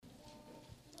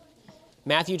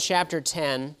Matthew chapter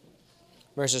 10,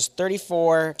 verses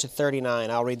 34 to 39.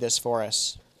 I'll read this for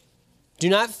us. Do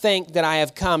not think that I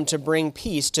have come to bring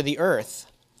peace to the earth.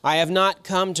 I have not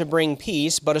come to bring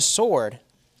peace, but a sword.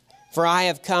 For I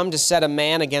have come to set a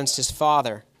man against his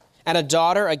father, and a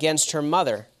daughter against her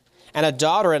mother, and a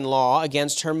daughter-in-law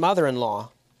against her mother-in-law.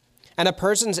 And a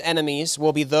person's enemies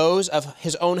will be those of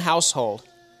his own household.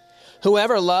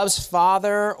 Whoever loves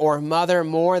father or mother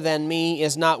more than me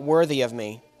is not worthy of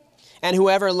me. And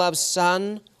whoever loves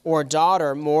son or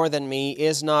daughter more than me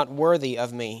is not worthy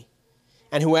of me.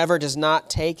 And whoever does not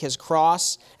take his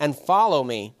cross and follow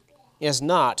me is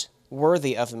not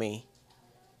worthy of me.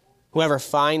 Whoever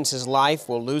finds his life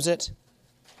will lose it,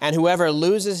 and whoever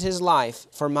loses his life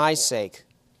for my sake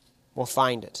will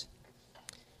find it.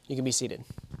 You can be seated.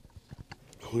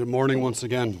 Good morning once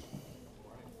again.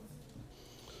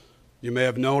 You may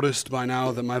have noticed by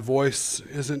now that my voice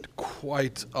isn't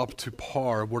quite up to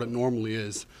par of what it normally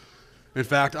is. In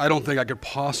fact, I don't think I could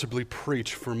possibly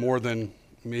preach for more than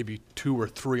maybe 2 or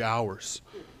 3 hours.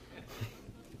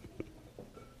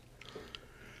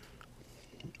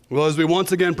 Well, as we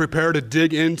once again prepare to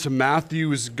dig into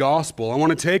Matthew's gospel, I want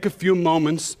to take a few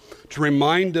moments to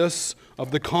remind us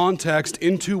of the context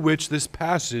into which this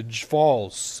passage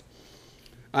falls.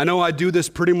 I know I do this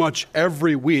pretty much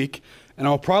every week, and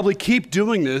I'll probably keep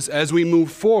doing this as we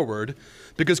move forward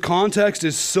because context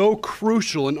is so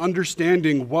crucial in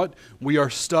understanding what we are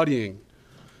studying.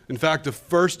 In fact, the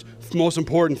first most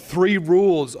important 3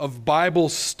 rules of Bible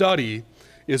study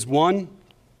is 1,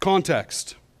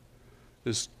 context.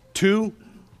 Is 2,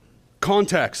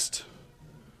 context.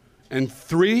 And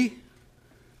 3,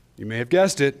 you may have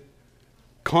guessed it,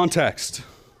 context.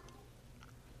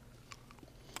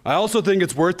 I also think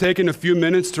it's worth taking a few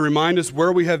minutes to remind us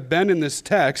where we have been in this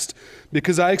text,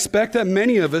 because I expect that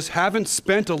many of us haven't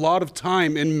spent a lot of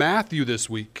time in Matthew this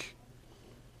week,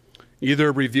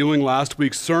 either reviewing last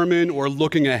week's sermon or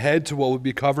looking ahead to what we'll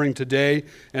be covering today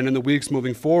and in the weeks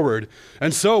moving forward.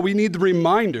 And so we need the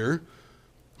reminder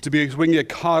so we can get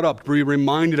caught up, to be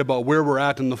reminded about where we're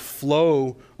at in the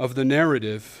flow of the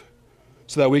narrative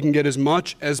so that we can get as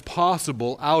much as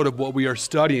possible out of what we are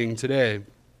studying today.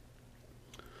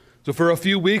 So for a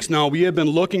few weeks now, we have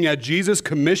been looking at Jesus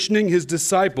commissioning his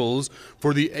disciples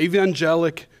for the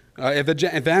evangelistic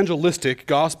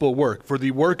gospel work, for the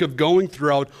work of going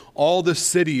throughout all the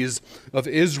cities of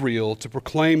Israel to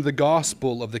proclaim the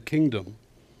gospel of the kingdom.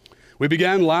 We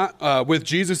began with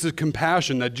Jesus'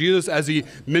 compassion, that Jesus, as he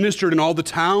ministered in all the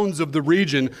towns of the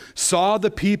region, saw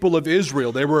the people of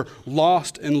Israel. They were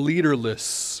lost and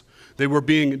leaderless. They were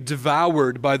being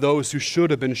devoured by those who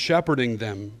should have been shepherding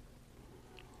them.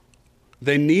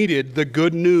 They needed the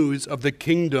good news of the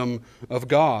kingdom of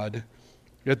God,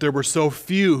 yet there were so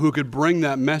few who could bring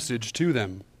that message to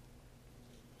them.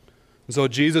 And so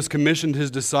Jesus commissioned his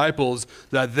disciples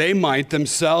that they might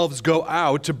themselves go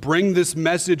out to bring this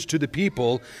message to the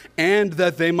people, and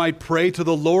that they might pray to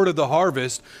the Lord of the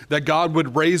harvest that God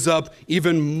would raise up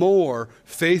even more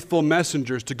faithful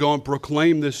messengers to go and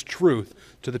proclaim this truth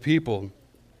to the people.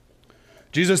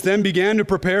 Jesus then began to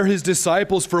prepare his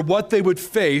disciples for what they would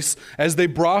face as they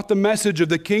brought the message of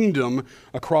the kingdom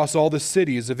across all the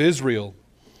cities of Israel.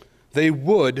 They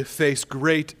would face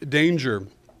great danger,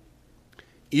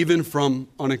 even from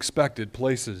unexpected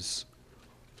places.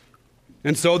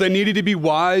 And so they needed to be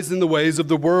wise in the ways of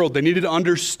the world. They needed to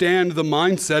understand the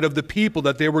mindset of the people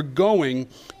that they were going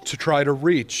to try to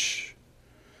reach.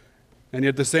 And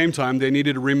yet at the same time, they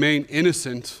needed to remain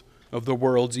innocent of the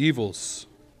world's evils.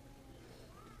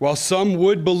 While some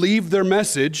would believe their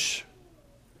message,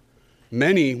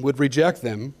 many would reject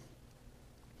them,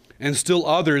 and still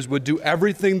others would do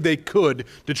everything they could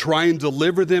to try and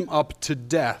deliver them up to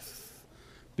death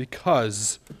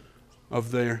because of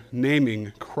their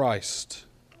naming Christ.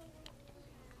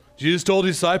 Jesus told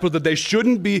his disciples that they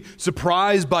shouldn't be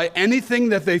surprised by anything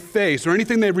that they face or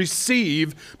anything they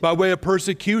receive by way of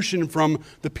persecution from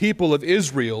the people of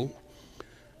Israel.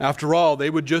 After all,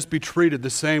 they would just be treated the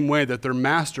same way that their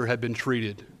master had been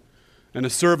treated. And a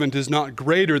servant is not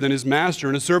greater than his master,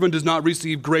 and a servant does not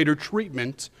receive greater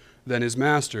treatment than his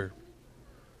master.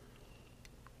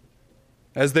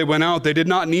 As they went out, they did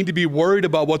not need to be worried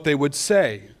about what they would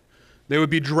say. They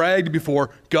would be dragged before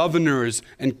governors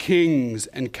and kings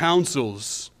and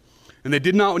councils. And they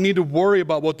did not need to worry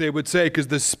about what they would say, because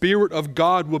the Spirit of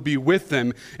God would be with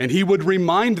them, and he would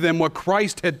remind them what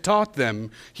Christ had taught them.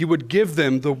 He would give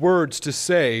them the words to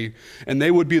say, and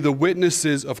they would be the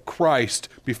witnesses of Christ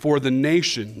before the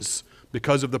nations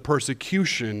because of the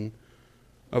persecution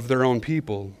of their own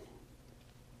people.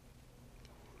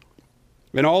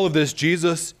 In all of this,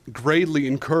 Jesus greatly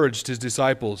encouraged his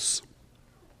disciples.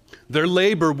 Their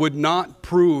labor would not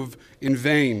prove in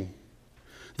vain.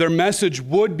 Their message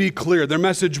would be clear. Their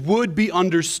message would be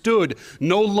understood,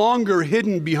 no longer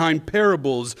hidden behind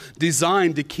parables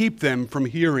designed to keep them from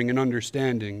hearing and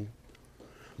understanding.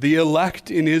 The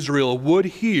elect in Israel would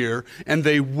hear and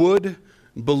they would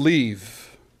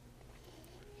believe.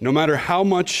 No matter how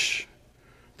much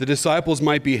the disciples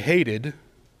might be hated,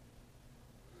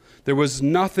 there was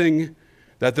nothing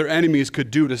that their enemies could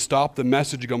do to stop the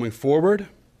message going forward.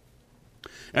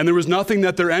 And there was nothing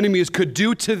that their enemies could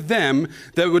do to them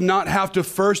that would not have to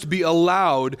first be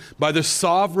allowed by the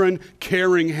sovereign,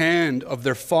 caring hand of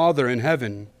their Father in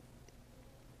heaven.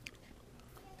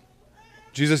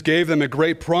 Jesus gave them a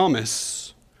great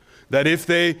promise that if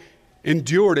they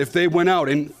endured, if they went out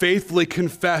and faithfully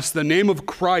confessed the name of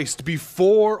Christ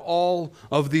before all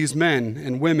of these men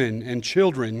and women and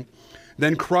children,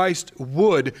 then Christ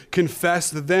would confess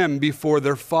them before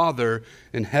their Father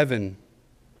in heaven.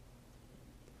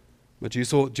 But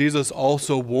Jesus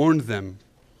also warned them.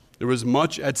 There was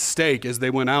much at stake as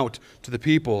they went out to the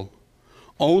people.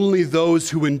 Only those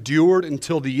who endured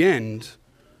until the end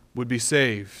would be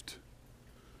saved.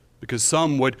 Because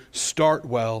some would start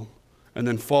well and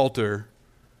then falter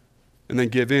and then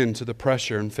give in to the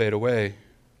pressure and fade away.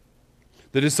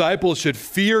 The disciples should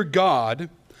fear God,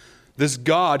 this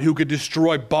God who could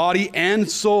destroy body and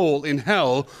soul in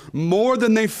hell, more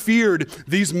than they feared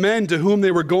these men to whom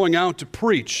they were going out to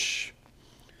preach.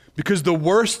 Because the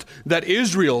worst that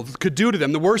Israel could do to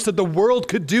them, the worst that the world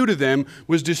could do to them,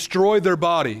 was destroy their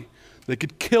body. They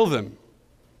could kill them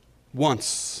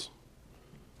once.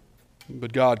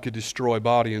 But God could destroy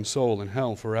body and soul in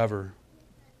hell forever.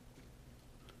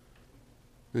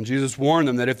 And Jesus warned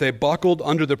them that if they buckled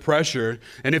under the pressure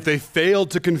and if they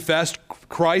failed to confess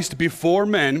Christ before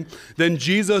men, then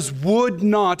Jesus would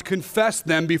not confess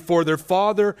them before their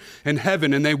Father in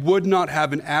heaven, and they would not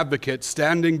have an advocate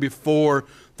standing before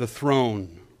the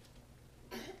throne.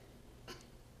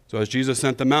 So as Jesus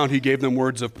sent them out, he gave them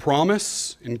words of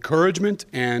promise, encouragement,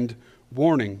 and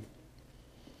warning.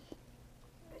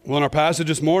 Well, in our passage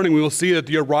this morning, we will see that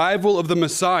the arrival of the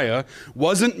Messiah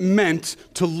wasn't meant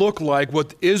to look like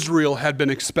what Israel had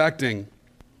been expecting.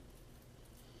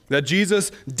 That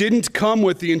Jesus didn't come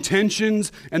with the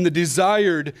intentions and the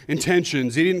desired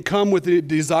intentions. He didn't come with the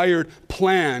desired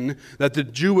plan that the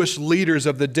Jewish leaders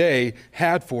of the day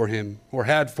had for him or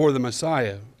had for the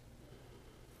Messiah.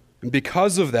 And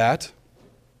because of that,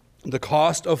 the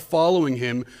cost of following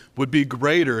him would be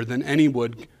greater than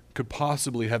anyone could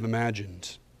possibly have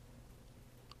imagined.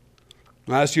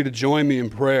 I ask you to join me in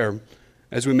prayer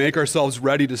as we make ourselves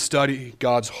ready to study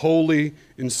God's holy,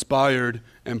 inspired,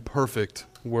 and perfect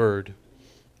word.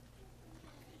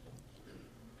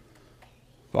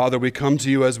 Father, we come to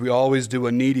you as we always do,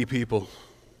 a needy people.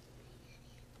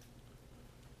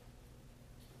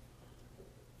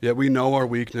 Yet we know our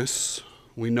weakness,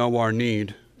 we know our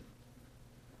need.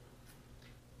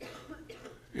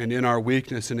 And in our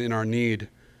weakness and in our need,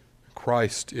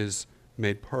 Christ is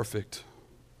made perfect.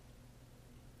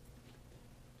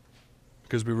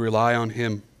 Because we rely on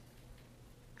him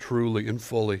truly and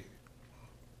fully.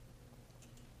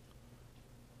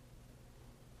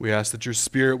 We ask that your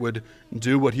Spirit would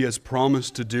do what he has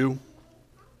promised to do,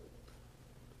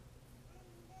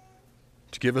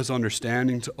 to give us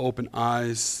understanding, to open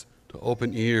eyes, to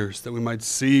open ears, that we might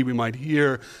see, we might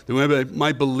hear, that we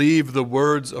might believe the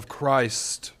words of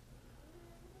Christ.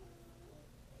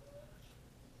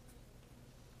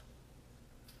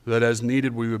 That as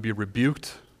needed we would be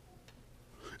rebuked,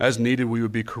 as needed we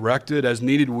would be corrected, as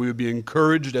needed we would be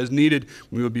encouraged, as needed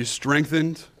we would be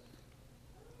strengthened.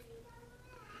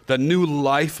 That new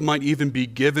life might even be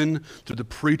given through the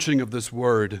preaching of this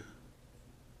word,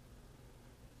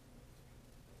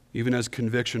 even as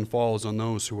conviction falls on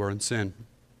those who are in sin.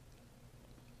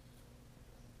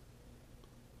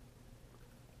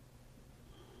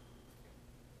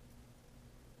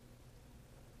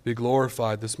 Be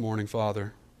glorified this morning,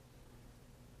 Father.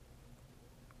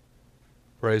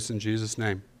 Praise in Jesus'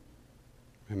 name.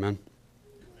 Amen.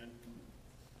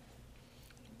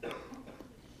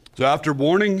 So after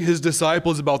warning his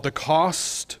disciples about the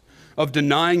cost of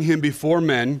denying him before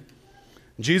men,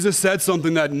 Jesus said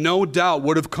something that no doubt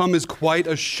would have come as quite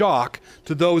a shock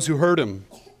to those who heard him.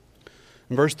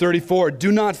 In verse 34,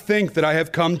 "Do not think that I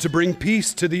have come to bring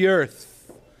peace to the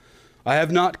earth. I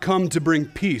have not come to bring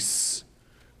peace,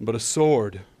 but a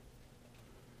sword."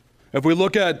 If we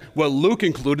look at what Luke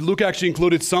included, Luke actually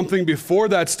included something before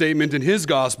that statement in his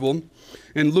gospel.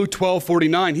 In Luke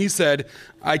 12:49, he said,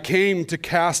 "I came to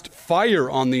cast fire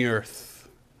on the earth,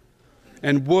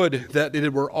 and would that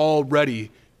it were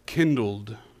already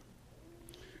kindled."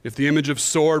 If the image of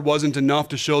sword wasn't enough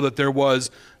to show that there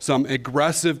was some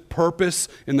aggressive purpose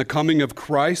in the coming of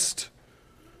Christ,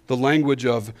 the language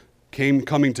of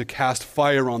coming to cast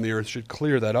fire on the earth should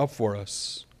clear that up for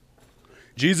us.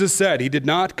 Jesus said he did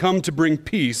not come to bring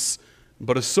peace,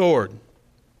 but a sword.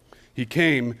 He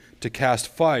came to cast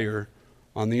fire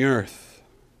on the earth.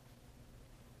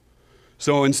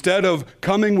 So instead of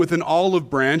coming with an olive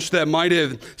branch that might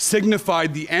have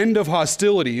signified the end of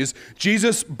hostilities,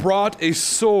 Jesus brought a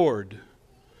sword.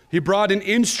 He brought an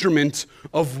instrument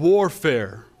of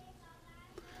warfare.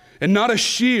 And not a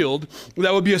shield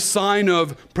that would be a sign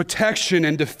of protection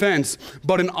and defense,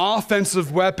 but an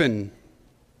offensive weapon.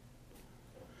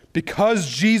 Because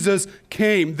Jesus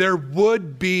came, there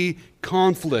would be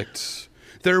conflict.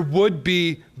 There would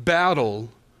be battle.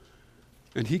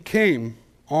 And he came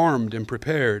armed and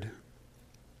prepared.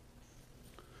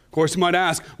 Of course, you might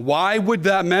ask, why would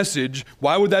that message,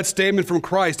 why would that statement from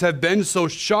Christ have been so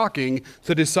shocking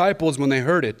to disciples when they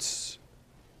heard it?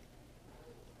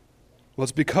 Well,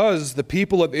 it's because the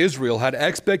people of Israel had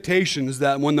expectations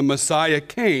that when the Messiah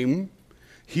came,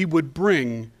 he would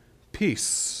bring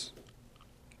peace.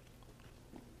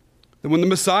 That when the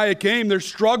Messiah came, their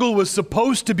struggle was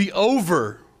supposed to be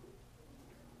over.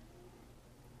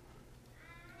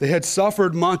 They had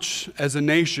suffered much as a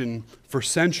nation for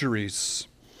centuries.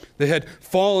 They had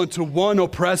fallen to one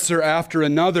oppressor after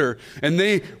another, and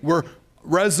they were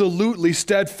resolutely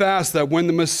steadfast that when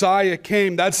the Messiah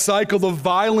came, that cycle of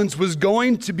violence was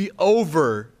going to be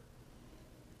over.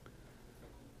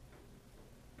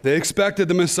 They expected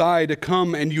the Messiah to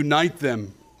come and unite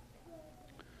them,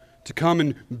 to come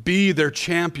and be their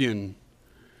champion,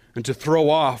 and to throw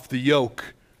off the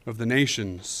yoke of the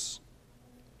nations.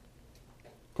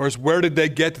 Of course, where did they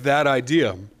get that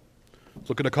idea? Let's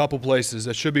look at a couple places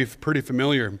that should be pretty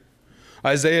familiar.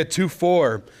 Isaiah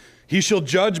 2:4. He shall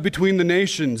judge between the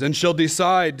nations and shall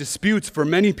decide disputes for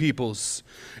many peoples.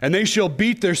 And they shall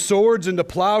beat their swords into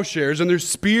plowshares and their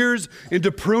spears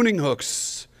into pruning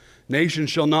hooks. Nation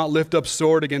shall not lift up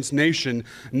sword against nation,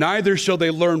 neither shall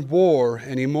they learn war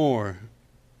anymore.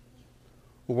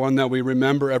 One that we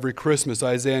remember every Christmas,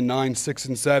 Isaiah 9:6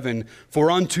 and 7. For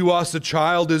unto us a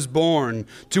child is born,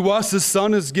 to us a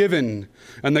son is given,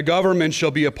 and the government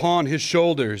shall be upon his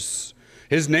shoulders.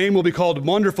 His name will be called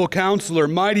Wonderful Counselor,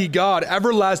 Mighty God,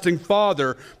 Everlasting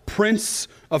Father, Prince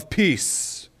of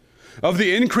Peace. Of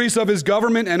the increase of his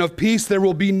government and of peace there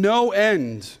will be no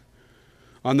end.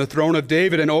 On the throne of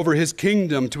David and over his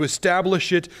kingdom, to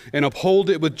establish it and uphold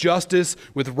it with justice,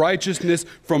 with righteousness,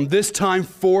 from this time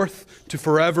forth to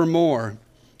forevermore.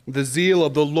 The zeal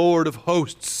of the Lord of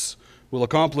hosts will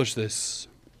accomplish this.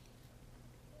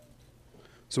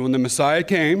 So when the Messiah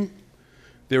came,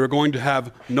 they were going to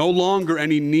have no longer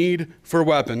any need for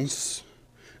weapons.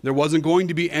 There wasn't going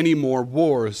to be any more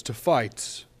wars to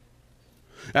fight.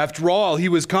 After all, he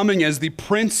was coming as the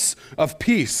Prince of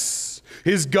Peace.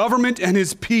 His government and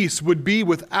his peace would be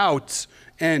without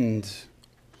end.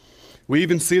 We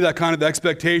even see that kind of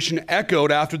expectation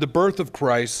echoed after the birth of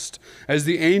Christ, as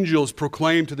the angels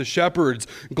proclaimed to the shepherds,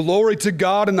 "Glory to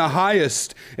God in the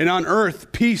highest, and on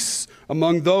earth peace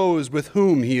among those with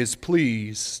whom he is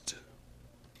pleased."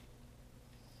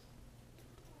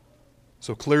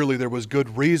 So clearly there was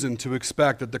good reason to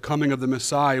expect that the coming of the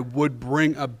Messiah would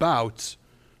bring about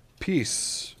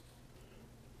peace.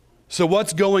 So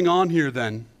what's going on here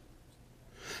then?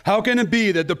 How can it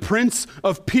be that the Prince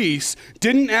of Peace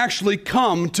didn't actually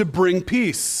come to bring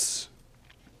peace?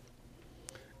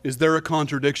 Is there a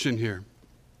contradiction here?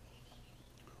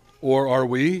 Or are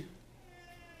we,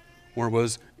 or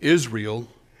was Israel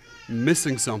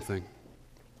missing something?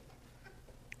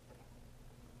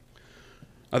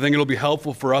 I think it'll be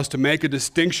helpful for us to make a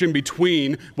distinction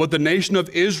between what the nation of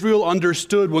Israel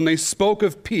understood when they spoke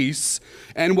of peace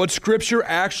and what Scripture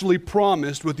actually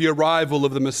promised with the arrival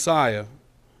of the Messiah.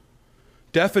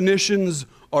 Definitions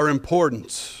are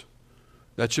important.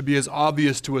 That should be as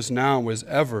obvious to us now as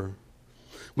ever.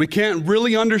 We can't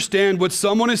really understand what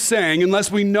someone is saying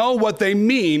unless we know what they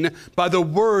mean by the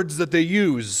words that they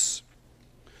use.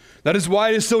 That is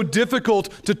why it is so difficult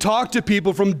to talk to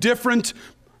people from different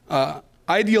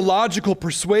ideological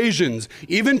persuasions,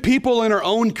 even people in our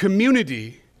own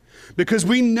community, because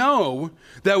we know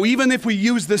that even if we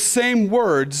use the same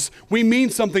words, we mean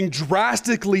something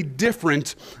drastically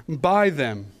different by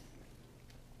them.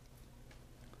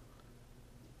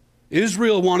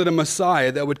 Israel wanted a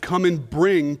Messiah that would come and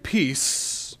bring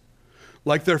peace,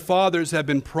 like their fathers had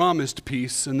been promised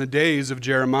peace in the days of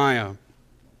Jeremiah.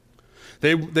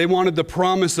 They wanted the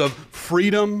promise of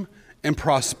freedom and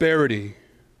prosperity.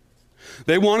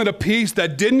 They wanted a peace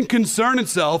that didn't concern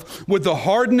itself with the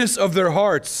hardness of their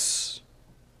hearts.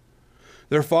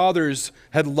 Their fathers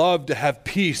had loved to have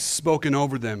peace spoken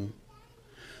over them.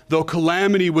 Though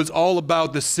calamity was all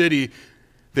about the city,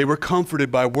 they were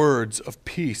comforted by words of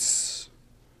peace.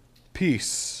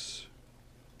 Peace.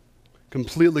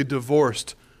 Completely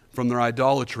divorced from their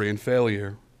idolatry and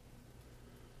failure.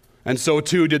 And so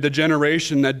too did the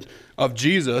generation of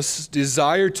Jesus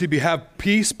desire to have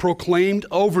peace proclaimed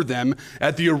over them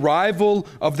at the arrival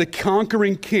of the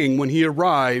conquering king when he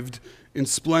arrived in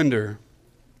splendor.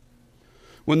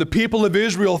 When the people of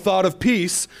Israel thought of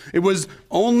peace, it was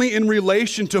only in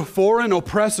relation to foreign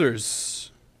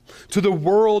oppressors, to the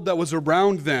world that was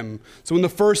around them. So in the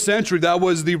first century, that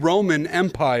was the Roman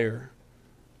Empire.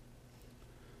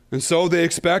 And so they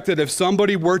expected if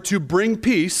somebody were to bring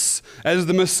peace, as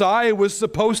the Messiah was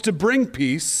supposed to bring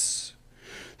peace,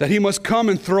 that he must come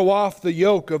and throw off the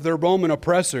yoke of their Roman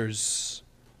oppressors.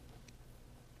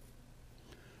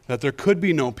 That there could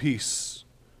be no peace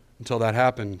until that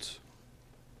happened.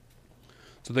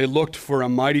 So they looked for a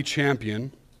mighty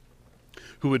champion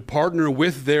who would partner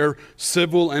with their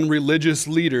civil and religious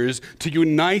leaders to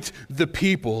unite the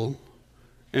people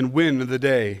and win the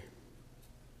day.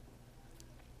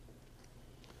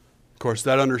 Of course,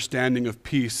 that understanding of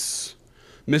peace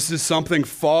misses something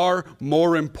far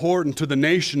more important to the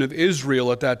nation of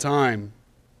Israel at that time.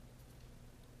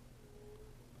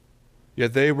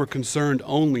 Yet they were concerned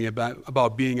only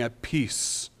about being at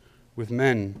peace with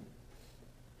men.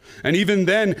 And even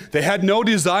then, they had no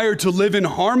desire to live in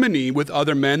harmony with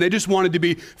other men. They just wanted to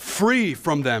be free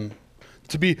from them,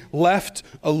 to be left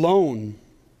alone.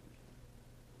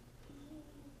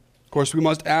 Of course, we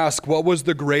must ask, what was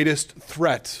the greatest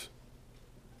threat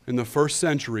in the first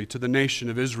century to the nation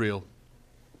of Israel?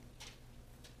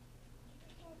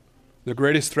 The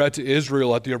greatest threat to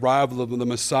Israel at the arrival of the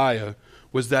Messiah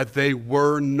was that they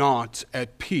were not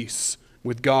at peace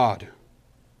with God.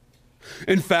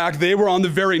 In fact, they were on the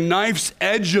very knife's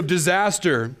edge of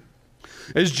disaster.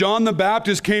 As John the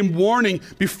Baptist came warning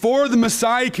before the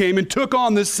Messiah came and took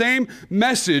on the same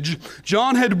message,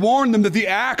 John had warned them that the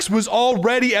axe was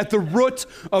already at the root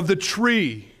of the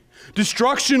tree.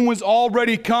 Destruction was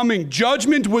already coming.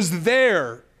 Judgment was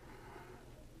there.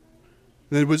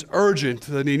 And it was urgent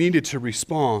that he needed to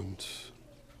respond.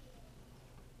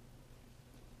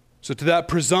 So to that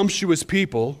presumptuous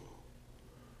people,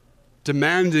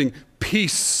 demanding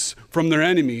peace from their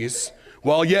enemies,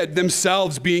 while yet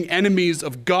themselves being enemies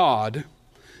of God,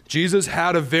 Jesus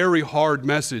had a very hard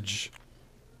message.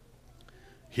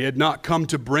 He had not come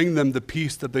to bring them the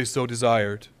peace that they so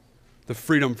desired, the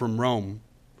freedom from Rome.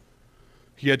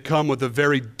 He had come with a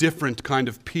very different kind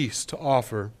of peace to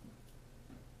offer.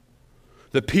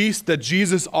 The peace that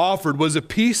Jesus offered was a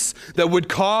peace that would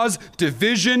cause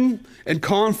division and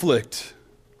conflict.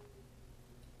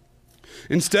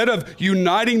 Instead of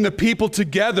uniting the people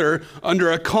together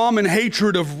under a common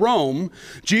hatred of Rome,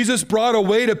 Jesus brought a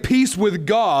way to peace with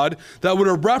God that would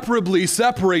irreparably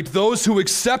separate those who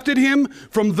accepted him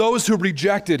from those who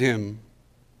rejected him.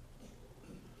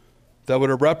 That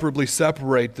would irreparably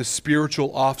separate the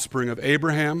spiritual offspring of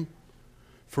Abraham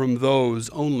from those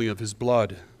only of his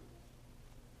blood.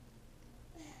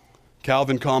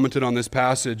 Calvin commented on this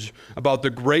passage about the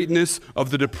greatness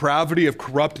of the depravity of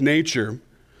corrupt nature,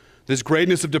 this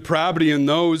greatness of depravity in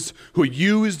those who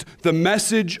used the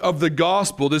message of the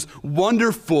gospel, this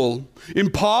wonderful,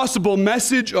 impossible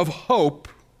message of hope,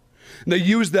 and they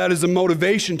used that as a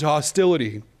motivation to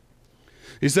hostility.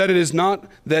 He said it is not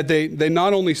that they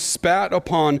not only spat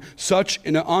upon such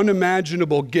an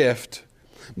unimaginable gift,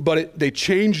 but they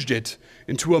changed it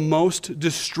into a most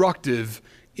destructive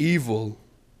evil.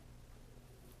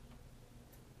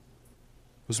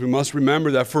 Because we must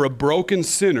remember that for a broken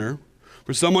sinner,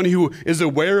 for someone who is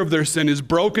aware of their sin, is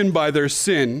broken by their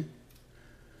sin,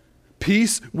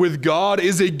 peace with God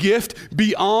is a gift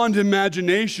beyond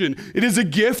imagination. It is a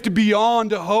gift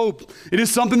beyond hope. It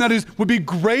is something that would be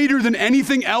greater than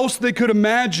anything else they could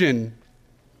imagine.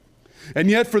 And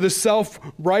yet for the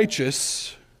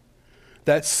self-righteous,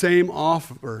 that same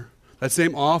offer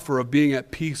of being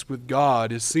at peace with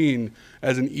God is seen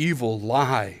as an evil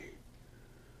lie,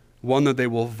 one that they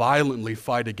will violently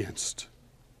fight against.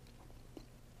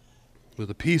 But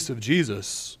the peace of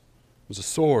Jesus was a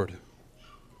sword.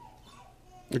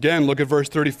 Again, look at verse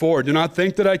 34. Do not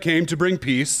think that I came to bring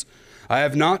peace. I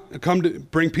have not come to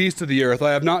bring peace to the earth.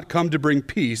 I have not come to bring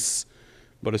peace,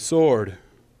 but a sword.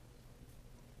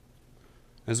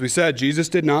 As we said, Jesus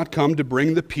did not come to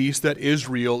bring the peace that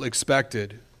Israel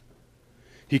expected.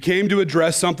 He came to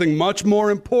address something much more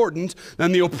important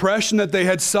than the oppression that they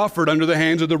had suffered under the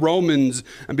hands of the Romans,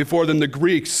 and before them the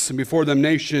Greeks, and before them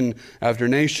nation after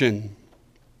nation.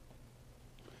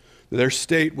 Their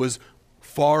state was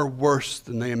far worse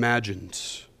than they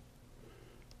imagined.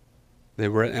 They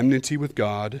were at enmity with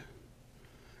God,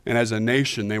 and as a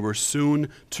nation they were soon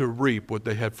to reap what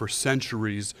they had for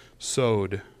centuries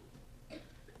sowed.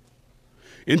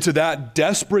 Into that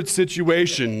desperate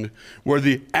situation where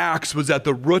the axe was at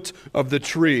the root of the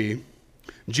tree,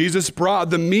 Jesus brought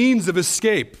the means of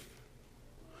escape,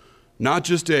 not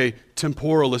just a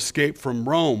temporal escape from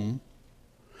Rome,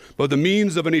 but the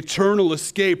means of an eternal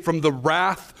escape from the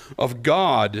wrath of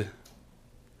God.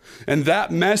 And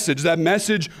that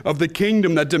message of the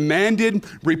kingdom that demanded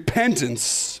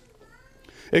repentance,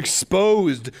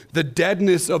 exposed the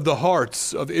deadness of the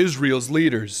hearts of Israel's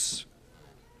leaders.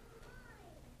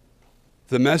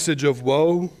 The message of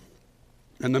woe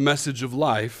and the message of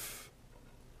life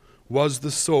was the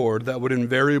sword that would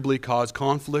invariably cause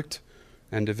conflict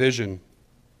and division.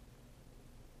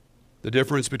 The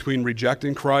difference between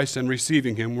rejecting Christ and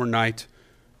receiving him were night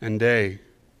and day.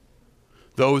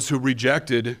 Those who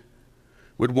rejected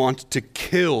would want to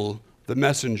kill the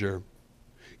messenger.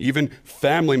 Even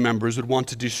family members would want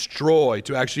to destroy,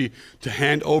 to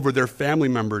hand over their family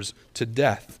members to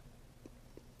death.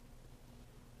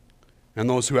 And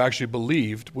those who actually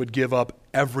believed would give up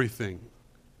everything.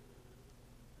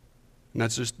 And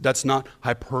that's not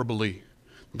hyperbole.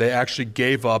 They actually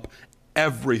gave up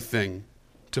everything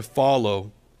to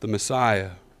follow the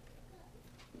Messiah.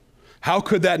 How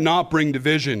could that not bring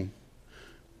division?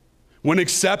 When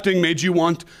accepting made you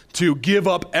want to give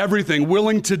up everything,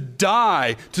 willing to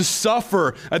die, to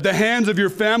suffer at the hands of your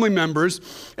family members,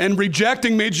 and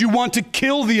rejecting made you want to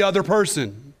kill the other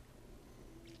person.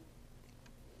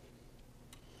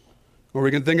 Or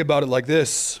we can think about it like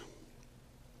this.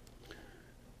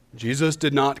 Jesus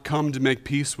did not come to make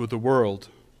peace with the world.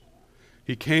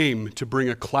 He came to bring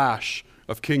a clash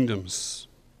of kingdoms.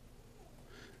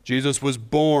 Jesus was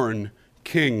born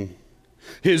king.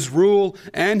 His rule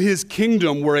and his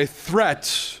kingdom were a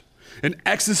threat, an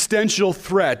existential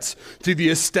threat to the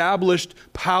established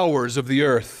powers of the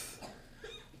earth.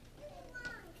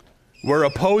 Where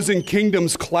opposing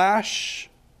kingdoms clash,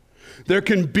 there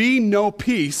can be no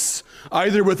peace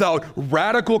either without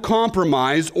radical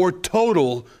compromise or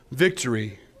total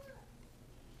victory.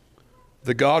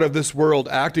 The God of this world,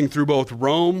 acting through both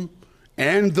Rome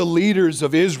and the leaders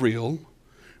of Israel,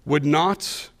 would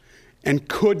not and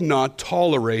could not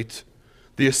tolerate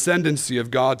the ascendancy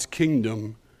of God's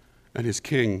kingdom and his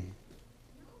king.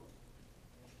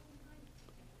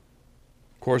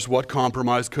 Of course, what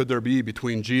compromise could there be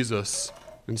between Jesus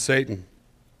and Satan?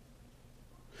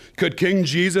 Could King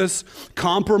Jesus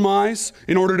compromise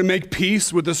in order to make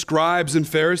peace with the scribes and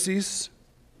Pharisees?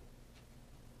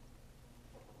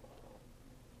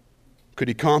 Could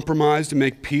he compromise to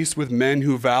make peace with men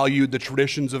who valued the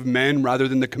traditions of men rather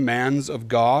than the commands of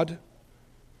God?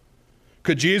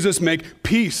 Could Jesus make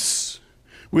peace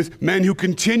with men who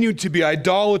continued to be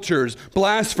idolaters,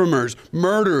 blasphemers,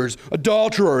 murderers,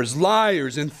 adulterers,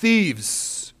 liars, and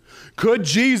thieves? Could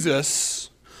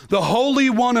Jesus, the Holy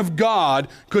One of God,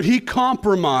 could he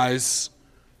compromise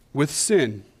with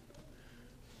sin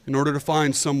in order to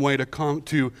find some way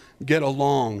to get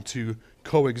along, to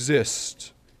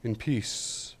coexist in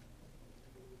peace?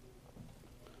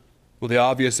 Well, the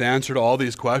obvious answer to all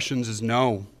these questions is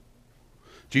no.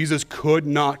 Jesus could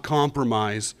not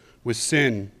compromise with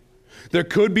sin. There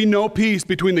could be no peace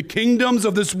between the kingdoms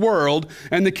of this world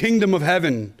and the kingdom of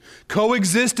heaven.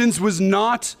 Coexistence was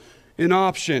not an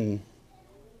option.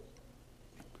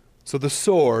 So the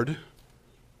sword,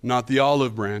 not the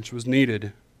olive branch, was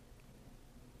needed.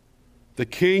 The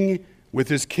king with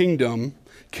his kingdom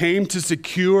came to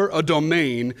secure a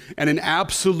domain and an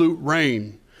absolute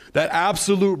reign. That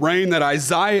absolute reign that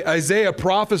Isaiah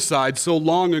prophesied so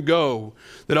long ago,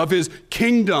 that of his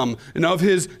kingdom and of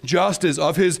his justice,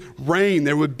 of his reign,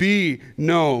 there would be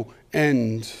no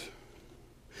end.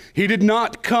 He did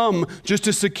not come just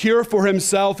to secure for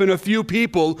himself and a few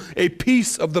people a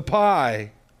piece of the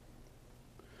pie.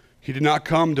 He did not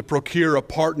come to procure a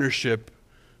partnership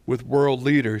with world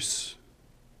leaders.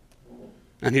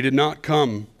 And he did not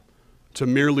come to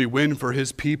merely win for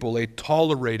his people a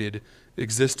tolerated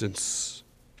existence.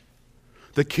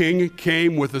 The king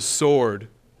came with a sword.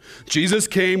 Jesus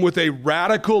came with a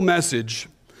radical message,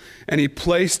 and he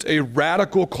placed a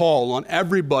radical call on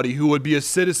everybody who would be a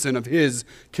citizen of his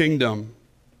kingdom.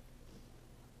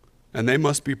 And they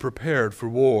must be prepared for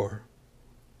war.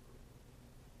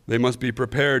 They must be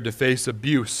prepared to face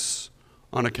abuse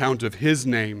on account of his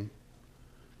name,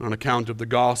 on account of the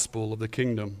gospel of the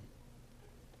kingdom.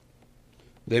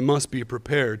 They must be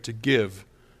prepared to give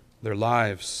their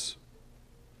lives.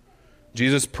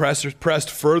 Jesus pressed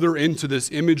further into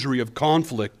this imagery of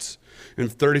conflict in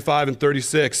 35 and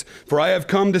 36. For I have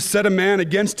come to set a man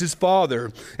against his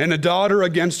father, and a daughter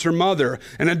against her mother,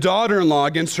 and a daughter-in-law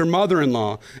against her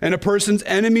mother-in-law, and a person's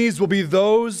enemies will be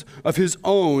those of his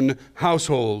own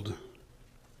household.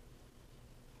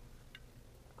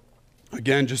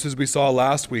 Again, just as we saw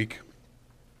last week,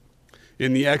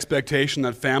 in the expectation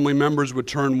that family members would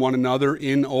turn one another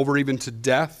in over even to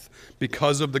death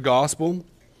because of the gospel,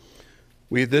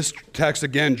 this text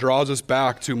again draws us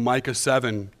back to Micah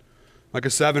 7. Micah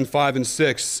 7, 5 and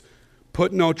 6.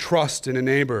 Put no trust in a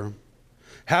neighbor.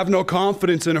 Have no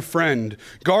confidence in a friend.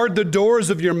 Guard the doors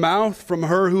of your mouth from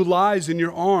her who lies in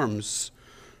your arms.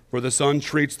 For the son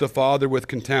treats the father with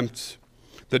contempt.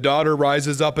 The daughter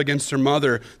rises up against her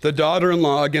mother, the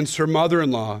daughter-in-law against her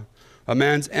mother-in-law. A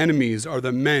man's enemies are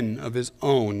the men of his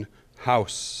own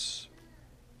house.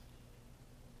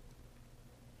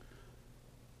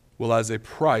 Well, as a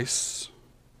price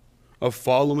of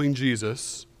following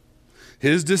Jesus,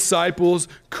 his disciples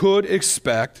could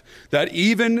expect that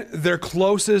even their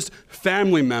closest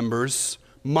family members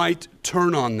might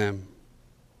turn on them.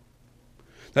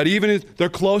 That even their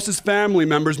closest family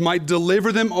members might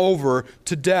deliver them over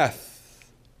to death.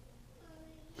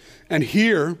 And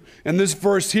here, in this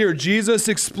verse here, Jesus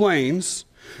explains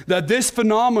that this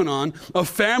phenomenon of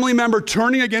family member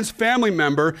turning against family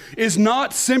member is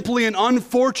not simply an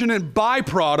unfortunate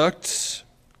byproduct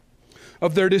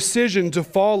of their decision to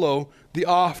follow the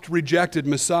oft-rejected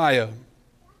Messiah.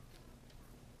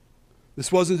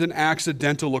 This wasn't an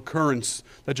accidental occurrence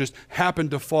that just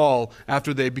happened to fall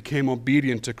after they became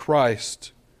obedient to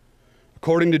Christ.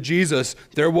 According to Jesus,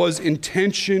 there was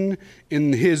intention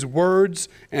in his words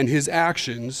and his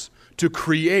actions to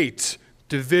create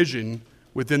division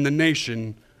within the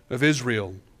nation of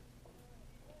Israel.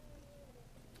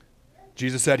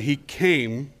 Jesus said he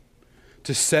came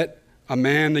to set a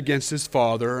man against his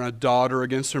father and a daughter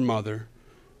against her mother,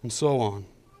 and so on.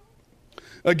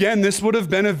 Again, this would have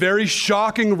been a very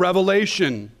shocking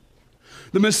revelation.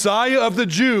 The Messiah of the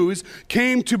Jews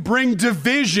came to bring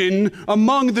division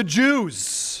among the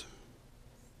Jews.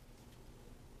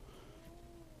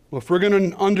 Well, if we're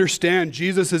going to understand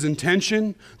Jesus'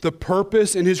 intention, the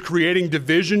purpose in his creating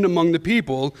division among the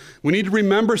people, we need to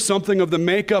remember something of the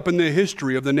makeup and the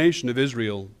history of the nation of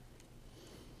Israel.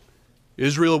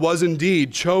 Israel was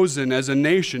indeed chosen as a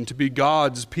nation to be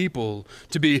God's people,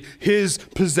 to be his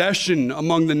possession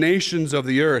among the nations of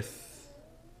the earth.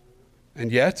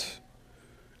 And yet,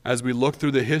 as we look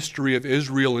through the history of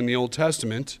Israel in the Old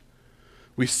Testament,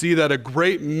 we see that a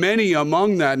great many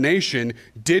among that nation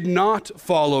did not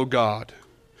follow God,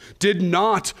 did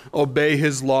not obey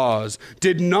his laws,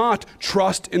 did not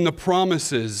trust in the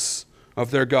promises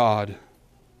of their God.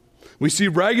 We see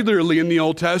regularly in the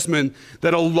Old Testament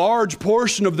that a large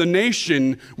portion of the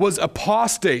nation was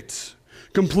apostate,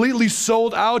 completely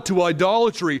sold out to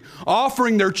idolatry,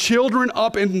 offering their children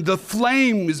up in the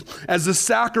flames as a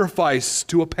sacrifice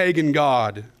to a pagan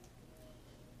god.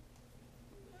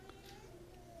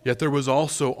 Yet there was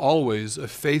also always a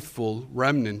faithful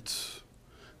remnant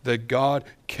that God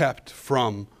kept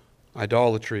from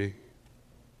idolatry.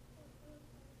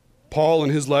 Paul, in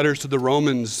his letters to the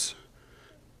Romans,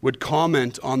 would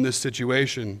comment on this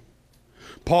situation.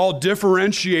 Paul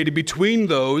differentiated between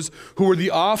those who were the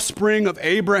offspring of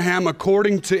Abraham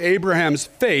according to Abraham's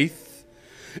faith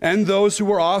and those who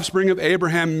were offspring of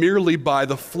Abraham merely by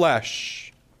the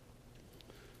flesh.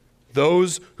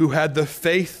 Those who had the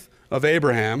faith of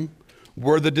Abraham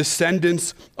were the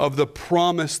descendants of the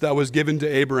promise that was given to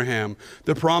Abraham.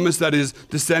 The promise that his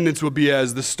descendants would be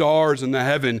as the stars in the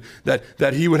heaven,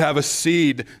 that he would have a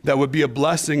seed that would be a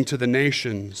blessing to the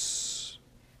nations.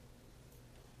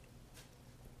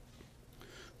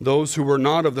 Those who were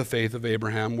not of the faith of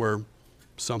Abraham were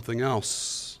something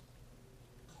else.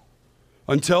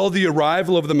 Until the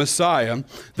arrival of the Messiah,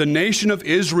 the nation of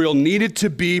Israel needed to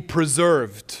be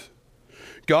preserved.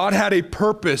 God had a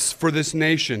purpose for this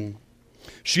nation.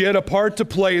 She had a part to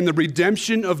play in the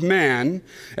redemption of man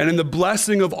and in the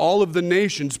blessing of all of the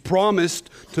nations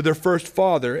promised to their first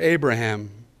father,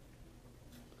 Abraham.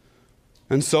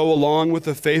 And so, along with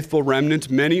the faithful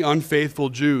remnant, many unfaithful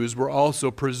Jews were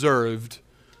also preserved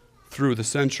through the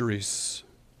centuries.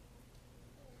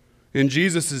 In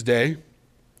Jesus' day,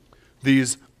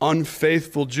 these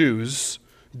unfaithful Jews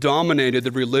dominated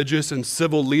the religious and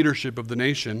civil leadership of the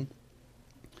nation,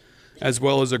 as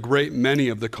well as a great many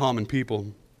of the common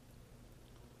people.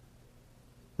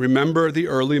 Remember the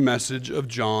early message of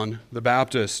John the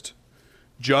Baptist.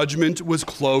 Judgment was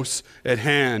close at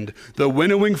hand. The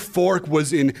winnowing fork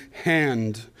was in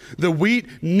hand. The wheat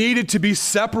needed to be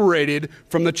separated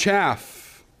from the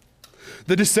chaff.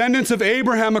 The descendants of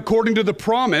Abraham, according to the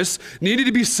promise, needed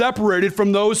to be separated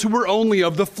from those who were only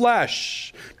of the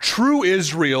flesh. True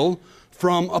Israel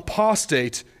from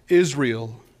apostate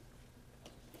Israel.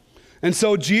 And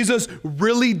so Jesus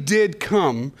really did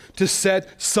come to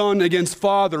set son against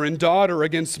father and daughter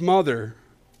against mother.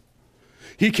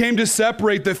 He came to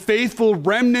separate the faithful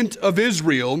remnant of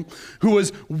Israel who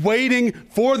was waiting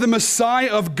for the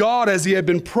Messiah of God as he had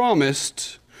been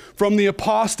promised from the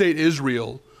apostate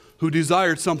Israel who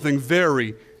desired something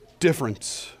very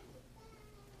different.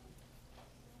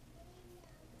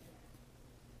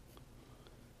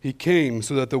 He came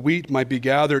so that the wheat might be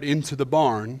gathered into the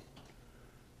barn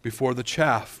before the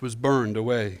chaff was burned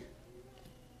away.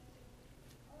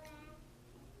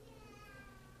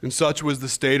 And such was the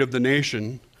state of the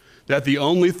nation that the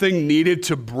only thing needed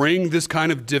to bring this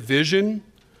kind of division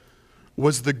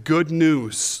was the good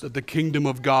news that the kingdom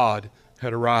of God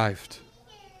had arrived.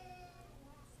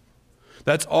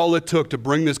 That's all it took to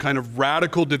bring this kind of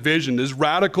radical division, this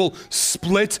radical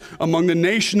split among the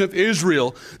nation of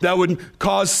Israel that would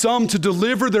cause some to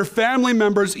deliver their family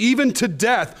members even to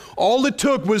death. All it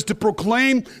took was to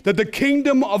proclaim that the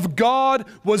kingdom of God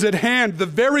was at hand. The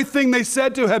very thing they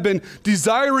said to have been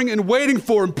desiring and waiting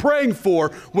for and praying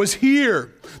for was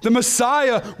here. The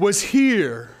Messiah was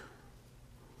here.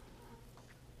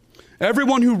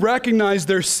 Everyone who recognized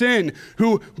their sin,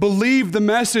 who believed the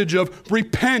message of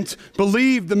repent,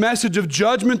 believed the message of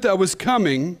judgment that was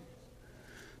coming,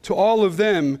 to all of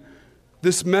them,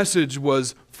 this message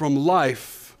was from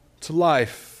life to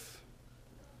life.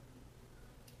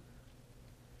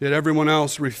 Yet everyone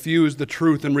else refused the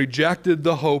truth and rejected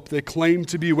the hope they claimed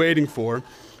to be waiting for.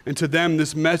 And to them,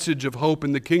 this message of hope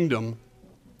in the kingdom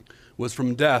was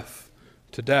from death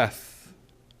to death.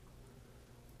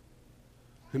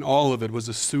 And all of it was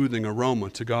a soothing aroma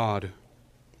to God.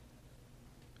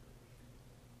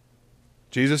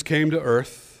 Jesus came to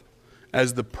earth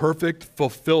as the perfect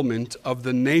fulfillment of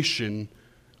the nation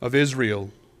of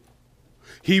Israel.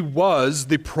 He was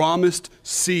the promised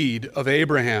seed of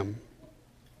Abraham.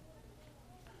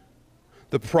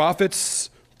 The prophets,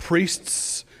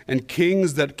 priests, and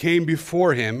kings that came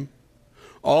before him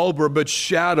all were but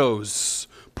shadows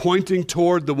pointing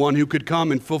toward the one who could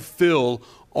come and fulfill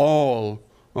all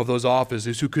of those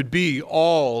offices, who could be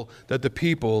all that the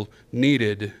people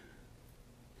needed.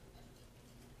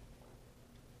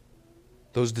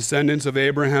 Those descendants of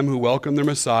Abraham who welcomed their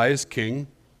Messiah as king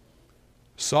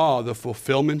saw the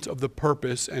fulfillment of the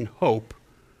purpose and hope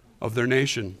of their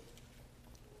nation.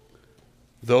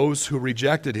 Those who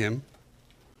rejected him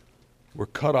were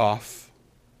cut off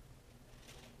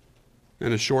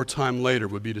and a short time later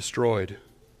would be destroyed.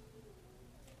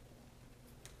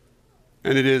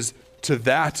 And it is to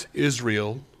that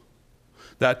Israel,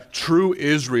 that true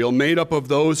Israel, made up of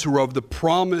those who are of the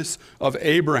promise of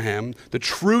Abraham, the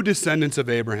true descendants of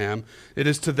Abraham, it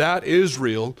is to that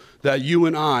Israel that you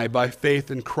and I, by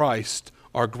faith in Christ,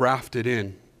 are grafted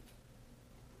in.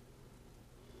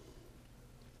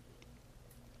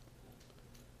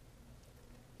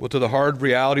 Well, to the hard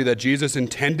reality that Jesus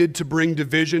intended to bring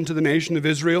division to the nation of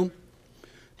Israel,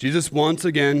 Jesus once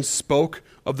again spoke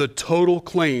of the total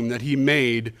claim that he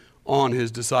made on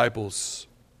his disciples.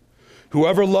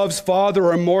 Whoever loves father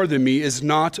or more than me is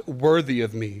not worthy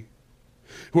of me.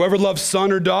 Whoever loves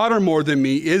son or daughter more than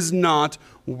me is not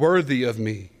worthy of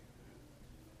me.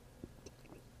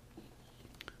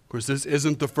 Of course, this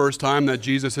isn't the first time that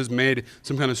Jesus has made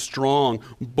some kind of strong,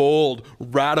 bold,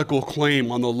 radical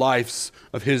claim on the lives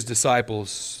of his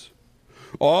disciples.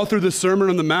 All through the Sermon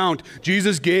on the Mount,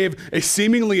 Jesus gave a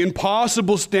seemingly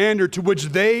impossible standard to which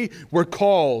they were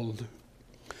called.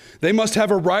 They must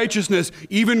have a righteousness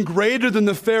even greater than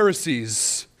the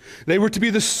Pharisees. They were to be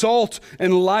the salt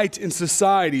and light in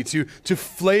society, to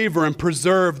flavor and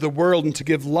preserve the world and to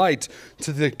give light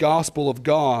to the gospel of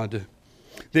God.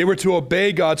 They were to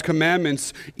obey God's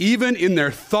commandments even in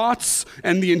their thoughts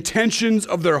and the intentions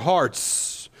of their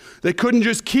hearts. They couldn't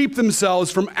just keep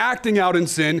themselves from acting out in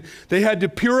sin. They had to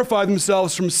purify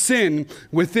themselves from sin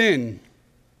within.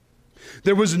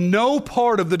 There was no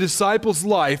part of the disciples'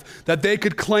 life that they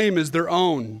could claim as their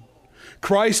own.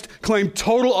 Christ claimed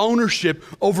total ownership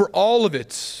over all of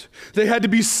it. They had to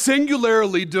be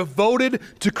singularly devoted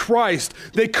to Christ.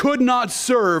 They could not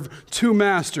serve two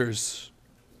masters.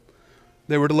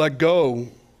 They were to let go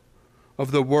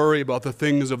of the worry about the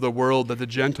things of the world that the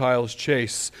Gentiles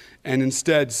chase and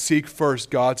instead seek first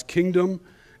God's kingdom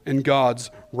and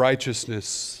God's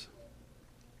righteousness.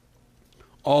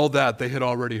 All that they had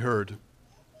already heard.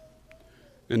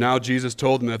 And now Jesus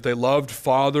told them that if they loved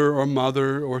father or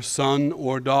mother or son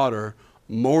or daughter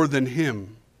more than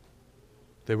him,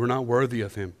 they were not worthy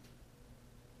of him.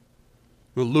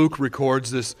 Well, Luke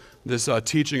records this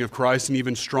teaching of Christ in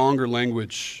even stronger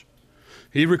language.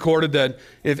 He recorded that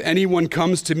if anyone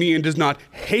comes to me and does not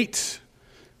hate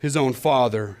his own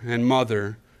father and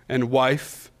mother and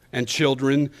wife and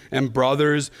children and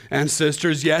brothers and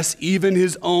sisters, yes, even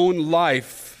his own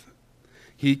life,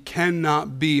 he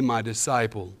cannot be my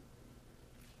disciple.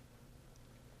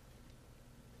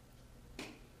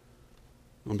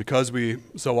 And because we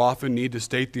so often need to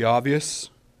state the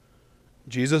obvious,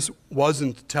 Jesus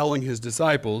wasn't telling his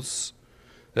disciples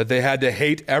that they had to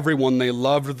hate everyone they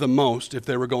loved the most if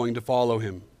they were going to follow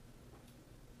him.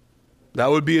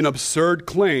 That would be an absurd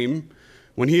claim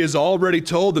when he has already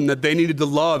told them that they needed to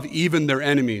love even their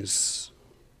enemies.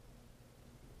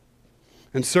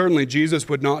 And certainly Jesus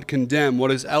would not condemn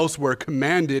what is elsewhere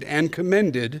commanded and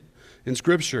commended in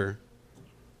Scripture.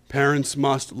 Parents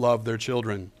must love their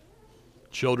children.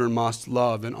 Children must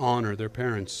love and honor their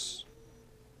parents.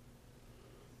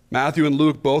 Matthew and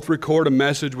Luke both record a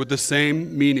message with the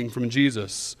same meaning from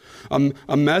Jesus.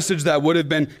 A message that would have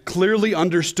been clearly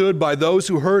understood by those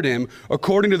who heard him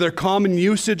according to their common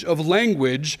usage of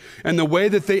language and the way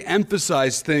that they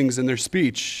emphasize things in their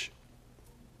speech.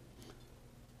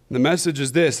 The message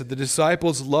is this, that the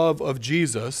disciples' love of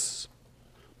Jesus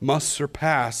must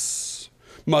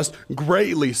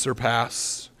greatly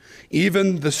surpass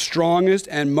even the strongest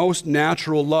and most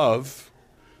natural love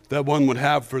that one would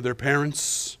have for their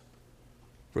parents,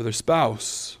 for their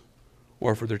spouse,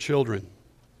 or for their children.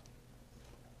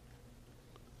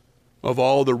 Of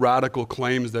all the radical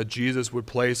claims that Jesus would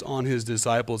place on his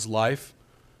disciples' life,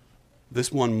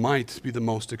 this one might be the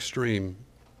most extreme.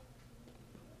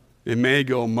 It may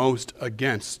go most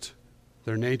against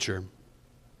their nature.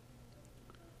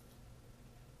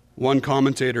 One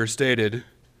commentator stated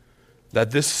that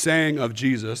this saying of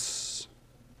Jesus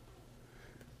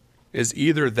is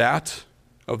either that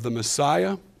of the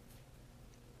Messiah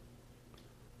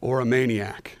or a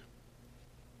maniac.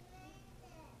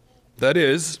 That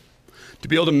is, to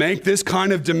be able to make this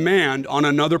kind of demand on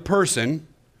another person,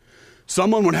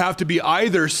 someone would have to be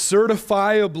either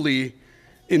certifiably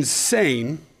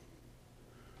insane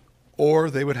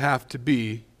or they would have to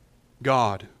be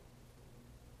God.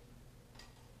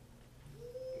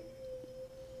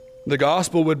 The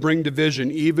gospel would bring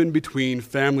division even between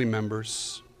family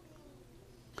members.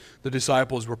 The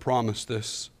disciples were promised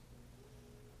this.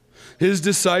 His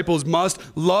disciples must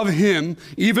love him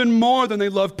even more than they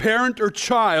love parent or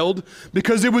child,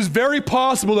 because it was very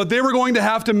possible that they were going to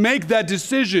have to make that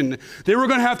decision. They were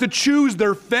going to have to choose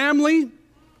their family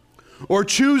or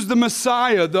choose the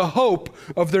Messiah, the hope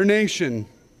of their nation.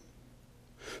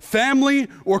 Family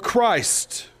or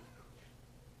Christ.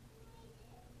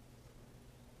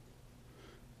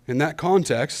 In that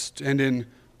context, and in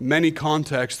many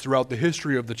contexts throughout the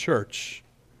history of the church,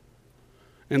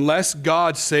 unless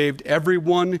God saved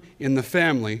everyone in the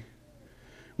family,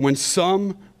 when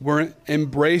some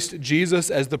embraced Jesus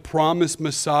as the promised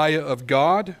Messiah of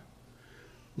God,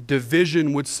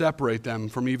 division would separate them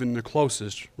from even the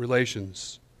closest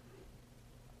relations.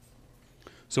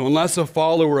 So unless a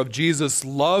follower of Jesus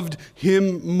loved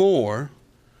him more,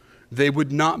 they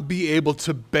would not be able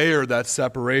to bear that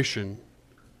separation.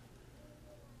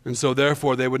 And so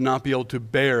therefore they would not be able to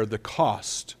bear the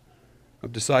cost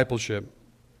of discipleship.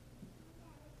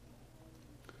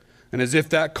 And as if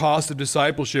that cost of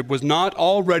discipleship was not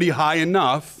already high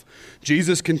enough,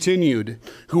 Jesus continued,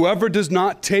 "Whoever does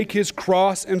not take his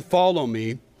cross and follow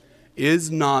me is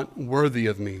not worthy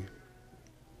of me."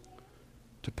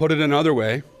 To put it another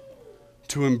way,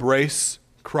 to embrace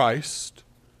Christ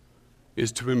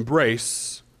is to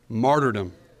embrace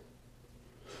martyrdom.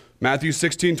 Matthew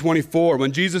 16:24,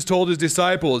 when Jesus told his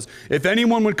disciples, "If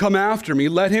anyone would come after me,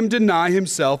 let him deny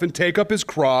himself and take up his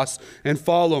cross and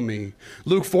follow me."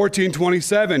 Luke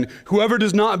 14:27, "Whoever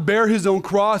does not bear his own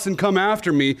cross and come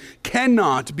after me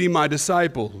cannot be my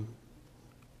disciple."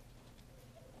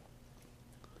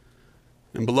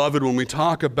 And beloved, when we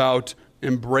talk about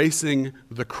embracing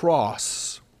the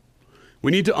cross,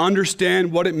 we need to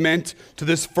understand what it meant to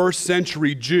this first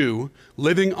century Jew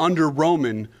living under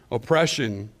Roman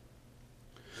oppression.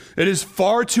 It is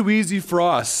far too easy for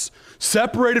us,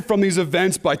 separated from these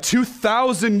events by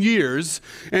 2,000 years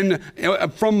and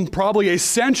from probably a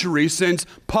century since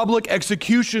public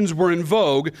executions were in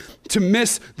vogue, to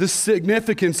miss the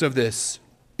significance of this.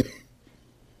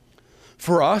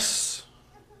 For us,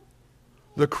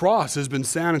 the cross has been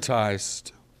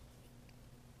sanitized.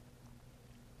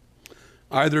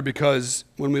 Either because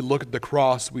when we look at the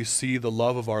cross, we see the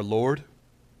love of our Lord,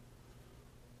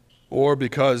 or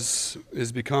because it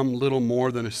has become little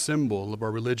more than a symbol of our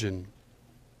religion.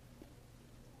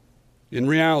 In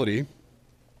reality,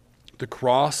 the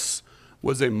cross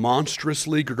was a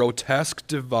monstrously grotesque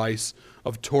device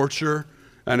of torture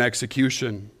and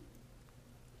execution.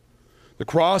 The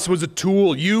cross was a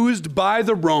tool used by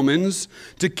the Romans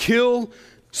to kill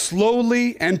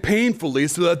slowly and painfully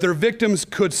so that their victims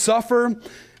could suffer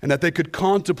and that they could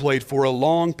contemplate for a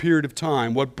long period of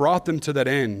time what brought them to that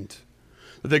end.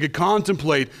 That they could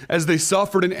contemplate as they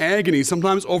suffered in agony,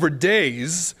 sometimes over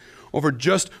days, over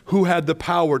just who had the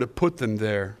power to put them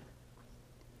there.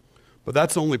 But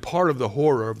that's only part of the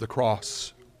horror of the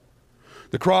cross.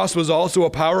 The cross was also a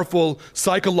powerful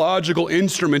psychological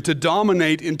instrument to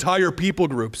dominate entire people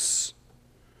groups.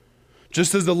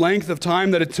 Just as the length of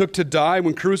time that it took to die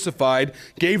when crucified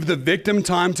gave the victim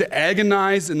time to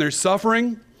agonize in their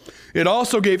suffering, it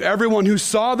also gave everyone who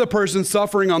saw the person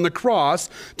suffering on the cross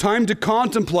time to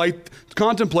contemplate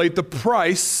the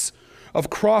price of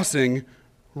crossing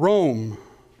Rome.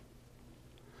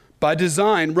 By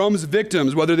design, Rome's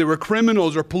victims, whether they were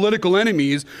criminals or political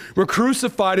enemies, were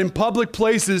crucified in public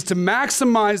places to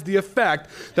maximize the effect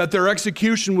that their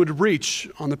execution would reach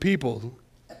on the people,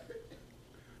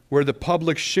 where the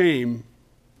public shame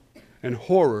and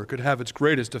horror could have its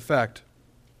greatest effect.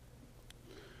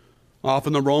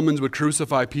 Often the Romans would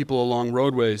crucify people along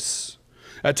roadways.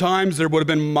 At times there would have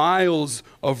been miles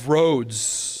of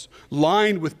roads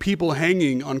lined with people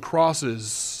hanging on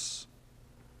crosses.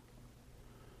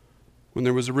 When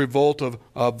there was a revolt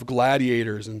of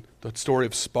gladiators and the story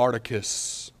of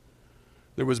Spartacus,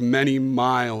 there was many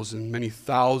miles and many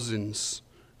thousands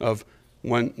of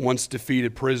once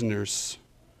defeated prisoners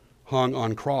hung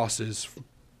on crosses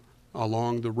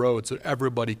along the road so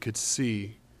everybody could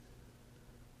see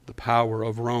the power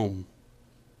of Rome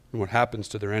and what happens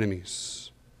to their enemies.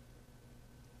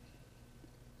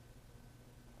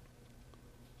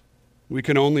 We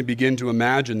can only begin to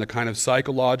imagine the kind of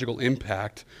psychological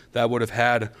impact that would have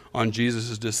had on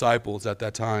Jesus' disciples at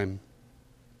that time.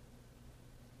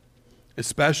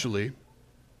 Especially,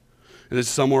 it is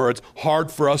somewhere it's hard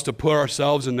for us to put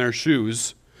ourselves in their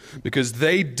shoes because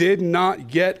they did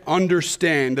not yet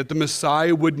understand that the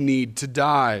Messiah would need to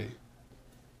die.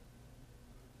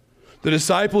 The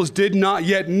disciples did not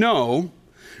yet know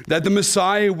that the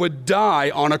Messiah would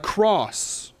die on a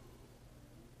cross.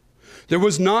 There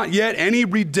was not yet any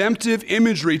redemptive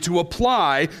imagery to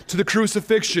apply to the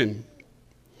crucifixion.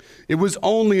 It was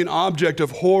only an object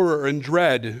of horror and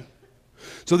dread.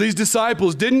 So these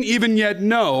disciples didn't even yet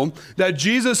know that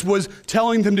Jesus was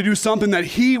telling them to do something that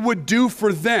he would do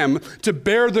for them, to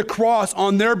bear the cross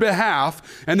on their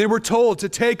behalf, and they were told to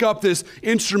take up this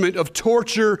instrument of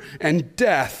torture and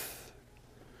death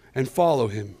and follow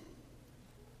him.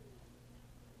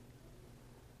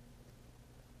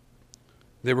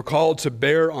 They were called to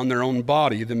bear on their own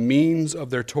body the means of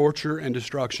their torture and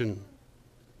destruction.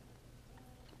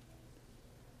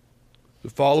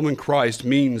 The following Christ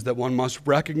means that one must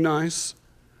recognize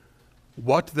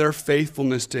what their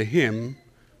faithfulness to him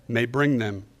may bring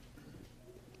them,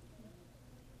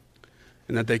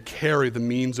 and that they carry the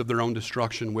means of their own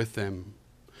destruction with them,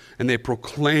 and they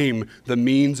proclaim the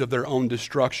means of their own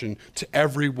destruction to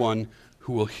everyone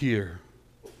who will hear.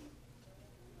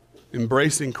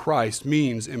 Embracing Christ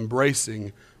means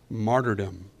embracing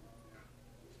martyrdom.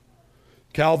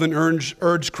 Calvin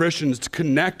urged Christians to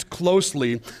connect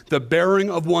closely the bearing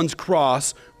of one's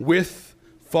cross with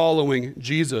following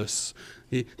Jesus,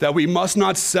 that we must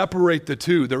not separate the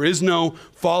two. There is no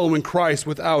following Christ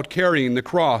without carrying the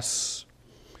cross.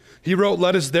 He wrote,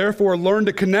 "Let us therefore learn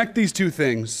to connect these two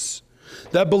things,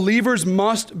 that believers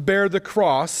must bear the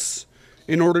cross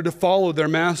in order to follow their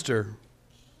master.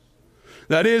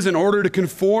 That is, in order to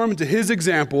conform to his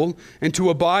example and to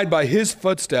abide by his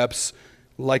footsteps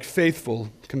like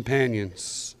faithful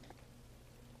companions."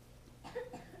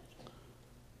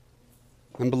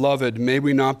 And beloved, may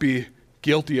we not be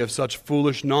guilty of such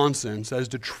foolish nonsense as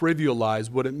to trivialize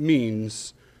what it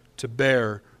means to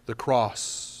bear the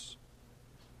cross.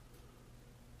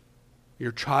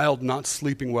 Your child not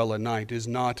sleeping well at night is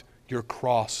not your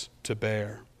cross to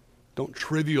bear. Don't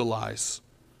trivialize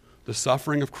the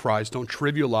suffering of Christ. Don't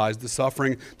trivialize the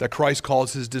suffering that Christ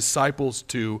calls his disciples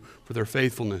to for their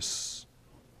faithfulness.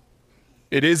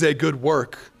 It is a good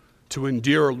work to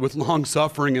endure with long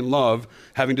suffering and love,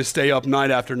 having to stay up night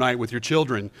after night with your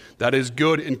children. That is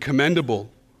good and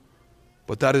commendable,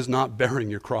 but that is not bearing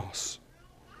your cross.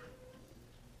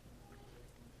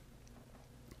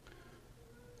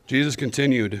 Jesus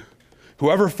continued,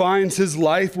 "Whoever finds his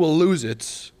life will lose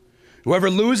it. Whoever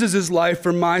loses his life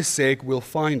for my sake will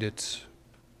find it."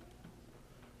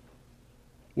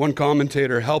 One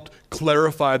commentator helped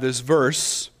clarify this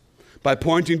verse by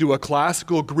pointing to a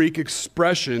classical Greek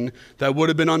expression that would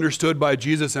have been understood by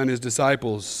Jesus and his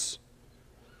disciples.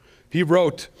 He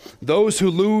wrote, "Those who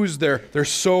lose their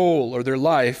soul or their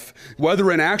life,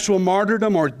 whether in actual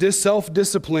martyrdom or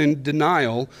self-disciplined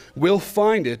denial, will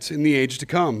find it in the age to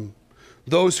come.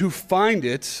 Those who find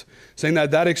it," saying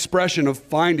that expression of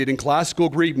find it in classical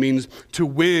Greek means to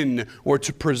win or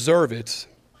to preserve it.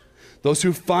 Those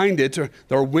who find it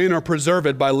or win or preserve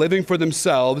it by living for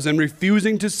themselves and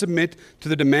refusing to submit to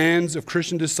the demands of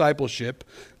Christian discipleship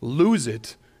lose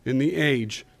it in the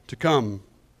age to come.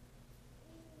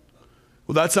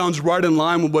 Well, that sounds right in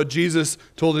line with what Jesus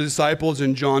told the disciples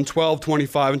in John 12,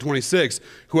 25, and 26.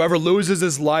 Whoever loses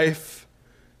his life,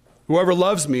 whoever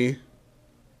loves me,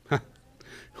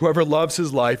 whoever loves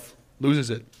his life loses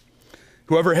it.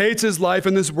 Whoever hates his life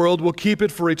in this world will keep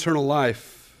it for eternal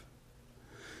life.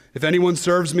 If anyone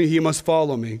serves me, he must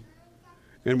follow me.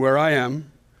 And where I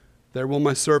am, there will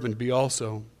my servant be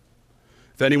also.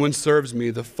 If anyone serves me,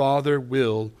 the Father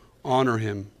will honor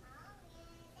him.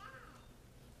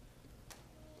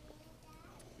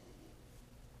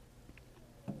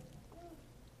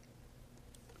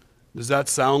 Does that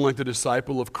sound like the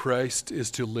disciple of Christ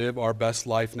is to live our best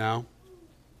life now?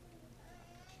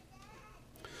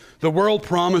 The world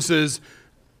promises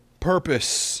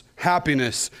purpose,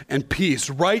 happiness, and peace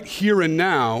right here and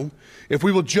now if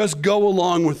we will just go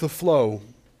along with the flow.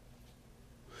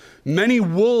 Many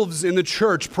wolves in the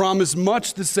church promise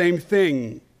much the same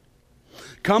thing.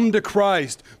 Come to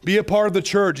Christ, be a part of the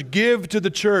church, give to the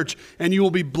church, and you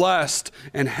will be blessed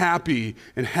and happy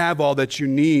and have all that you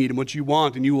need and what you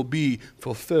want, and you will be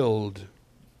fulfilled.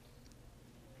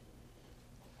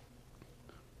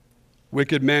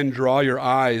 Wicked men draw your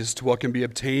eyes to what can be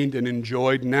obtained and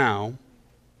enjoyed now,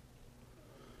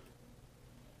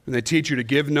 and they teach you to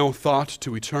give no thought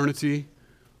to eternity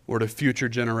or to future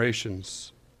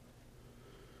generations.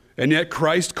 And yet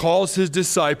Christ calls his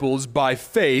disciples by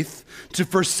faith to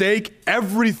forsake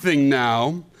everything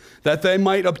now that they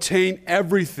might obtain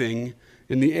everything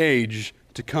in the age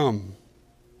to come.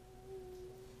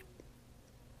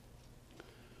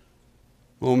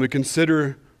 When we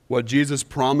consider what Jesus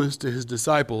promised to his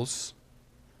disciples,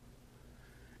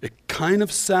 it kind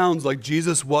of sounds like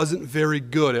Jesus wasn't very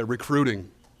good at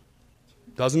recruiting,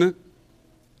 doesn't it?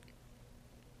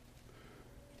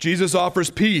 Jesus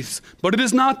offers peace, but it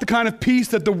is not the kind of peace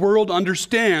that the world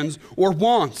understands or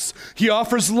wants. He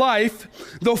offers life,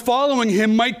 though following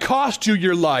him might cost you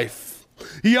your life.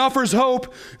 He offers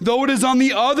hope, though it is on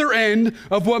the other end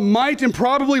of what might and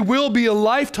probably will be a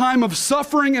lifetime of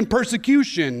suffering and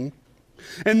persecution,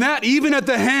 and that even at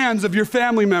the hands of your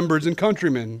family members and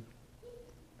countrymen.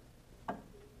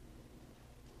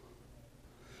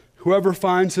 Whoever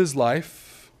finds his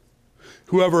life,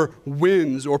 whoever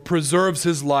wins or preserves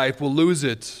his life will lose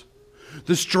it.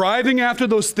 The striving after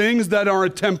those things that are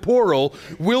temporal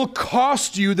will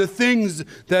cost you the things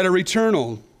that are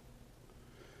eternal.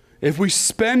 If we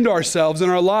spend ourselves and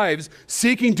our lives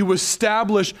seeking to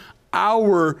establish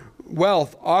our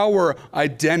wealth, our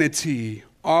identity,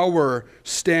 our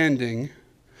standing,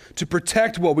 to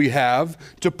protect what we have,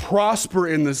 to prosper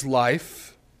in this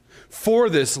life, for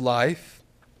this life,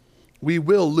 we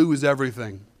will lose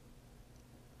everything.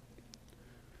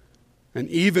 And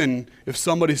even if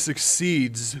somebody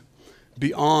succeeds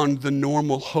beyond the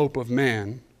normal hope of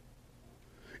man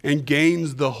and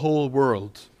gains the whole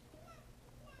world,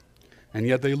 and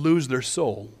yet they lose their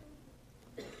soul,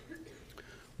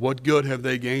 what good have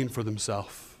they gained for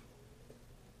themselves?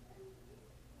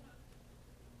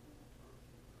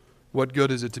 What good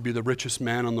is it to be the richest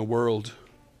man in the world,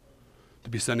 to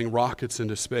be sending rockets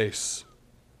into space,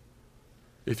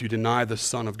 if you deny the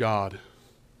Son of God?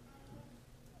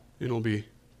 It will be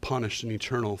punished in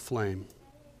eternal flame.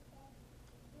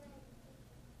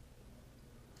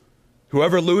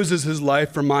 Whoever loses his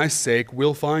life for my sake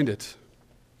will find it.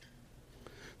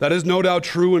 That is no doubt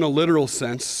true in a literal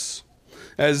sense,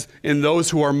 as in those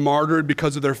who are martyred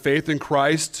because of their faith in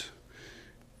Christ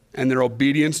and their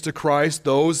obedience to Christ,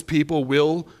 those people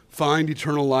will find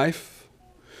eternal life.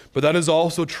 But that is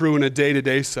also true in a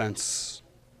day-to-day sense.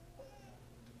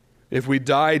 If we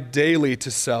die daily to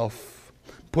self,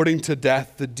 putting to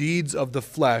death the deeds of the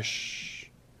flesh,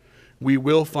 we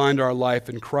will find our life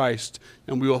in Christ,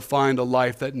 and we will find a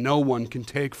life that no one can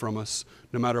take from us,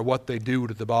 no matter what they do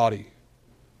to the body.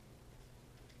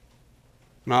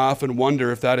 And I often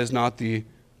wonder if that is not the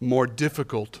more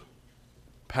difficult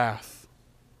path.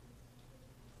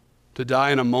 To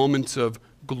die in a moment of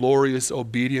glorious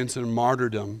obedience and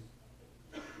martyrdom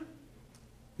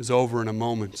is over in a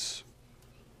moment.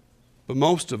 But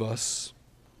most of us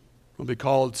will be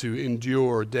called to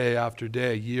endure day after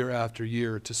day, year after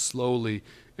year, to slowly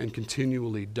and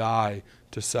continually die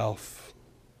to self.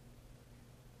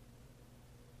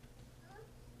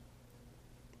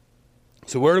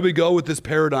 So where do we go with this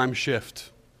paradigm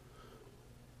shift?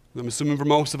 I'm assuming for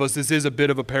most of us this is a bit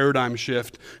of a paradigm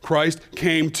shift. Christ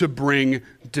came to bring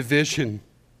division.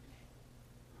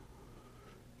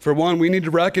 For one, we need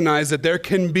to recognize that there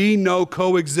can be no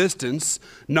coexistence,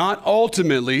 not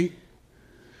ultimately,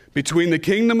 between the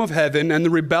kingdom of heaven and the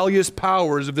rebellious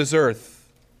powers of this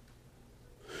earth.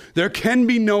 There can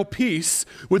be no peace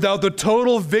without the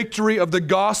total victory of the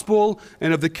gospel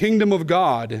and of the kingdom of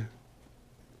God.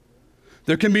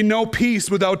 There can be no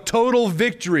peace without total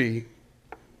victory.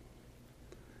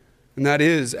 And that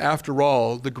is, after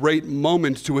all, the great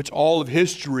moment to which all of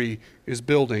history is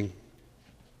building.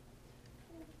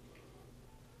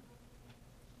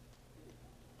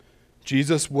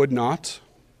 Jesus would not,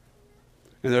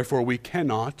 and therefore we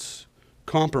cannot,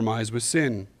 compromise with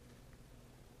sin.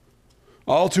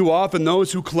 All too often,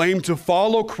 those who claim to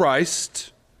follow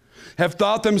Christ have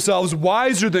thought themselves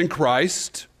wiser than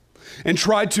Christ and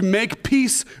tried to make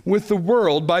peace with the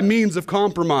world by means of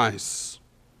compromise.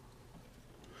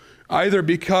 Either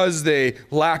because they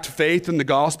lacked faith in the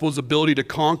gospel's ability to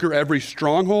conquer every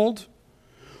stronghold,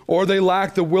 or they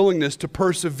lacked the willingness to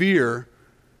persevere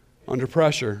under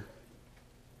pressure.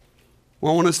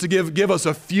 Well, I want us to give us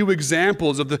a few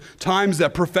examples of the times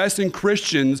that professing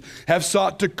Christians have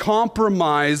sought to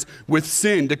compromise with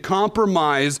sin, to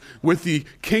compromise with the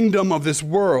kingdom of this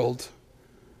world,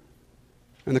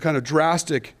 and the kind of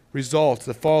drastic results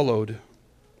that followed.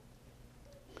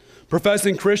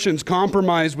 Professing Christians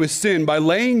compromised with sin by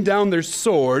laying down their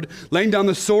sword, laying down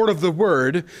the sword of the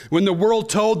word, when the world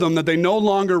told them that they no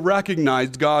longer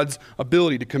recognized God's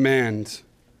ability to command.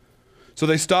 So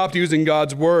they stopped using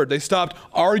God's word. They stopped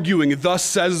arguing, "Thus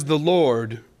says the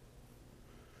Lord,"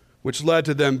 which led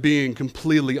to them being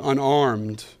completely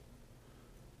unarmed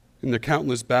in the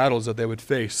countless battles that they would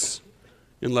face,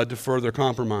 and led to further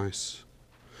compromise.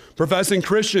 Professing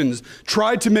Christians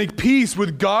tried to make peace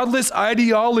with godless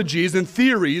ideologies and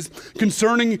theories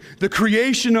concerning the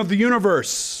creation of the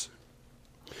universe.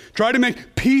 Tried to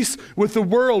make peace with the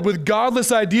world with godless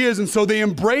ideas, and so they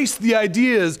embraced the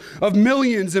ideas of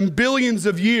millions and billions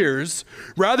of years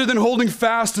rather than holding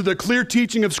fast to the clear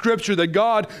teaching of Scripture that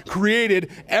God created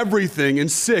everything in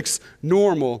 6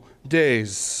 normal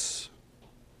days.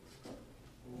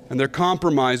 And their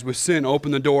compromise with sin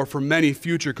opened the door for many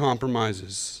future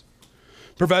compromises.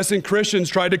 Professing Christians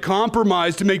tried to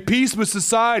compromise to make peace with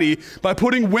society by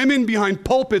putting women behind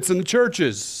pulpits in the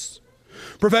churches.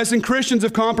 Professing Christians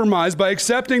have compromised by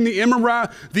accepting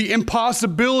the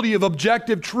impossibility of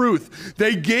objective truth.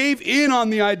 They gave in on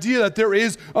the idea that there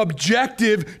is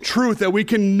objective truth, that we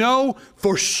can know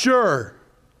for sure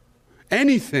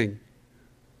anything.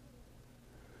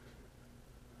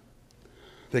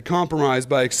 They compromised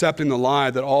by accepting the lie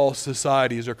that all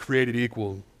societies are created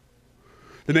equal.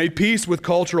 They made peace with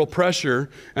cultural pressure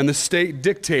and the state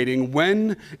dictating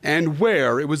when and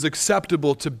where it was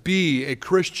acceptable to be a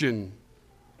Christian,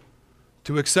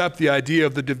 to accept the idea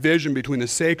of the division between the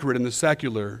sacred and the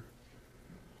secular.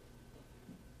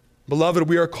 Beloved,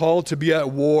 we are called to be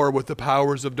at war with the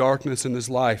powers of darkness in this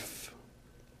life.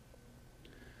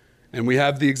 And we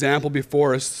have the example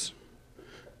before us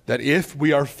that if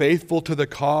we are faithful to the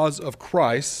cause of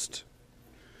Christ,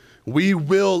 we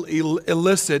will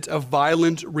elicit a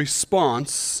violent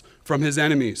response from his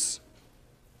enemies.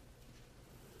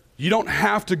 You don't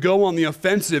have to go on the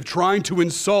offensive trying to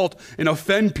insult and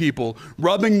offend people,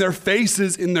 rubbing their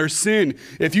faces in their sin.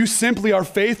 If you simply are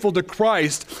faithful to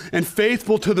Christ and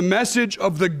faithful to the message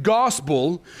of the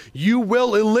gospel, you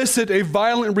will elicit a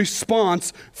violent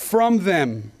response from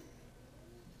them.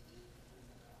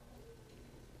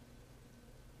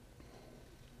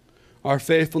 Our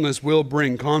faithfulness will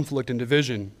bring conflict and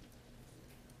division.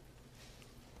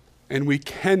 And we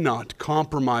cannot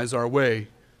compromise our way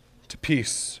to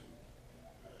peace.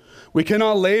 We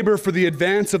cannot labor for the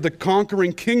advance of the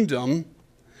conquering kingdom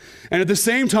and at the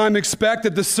same time expect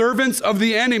that the servants of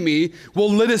the enemy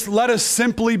will let us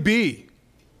simply be.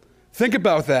 Think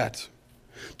about that.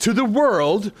 To the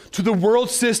world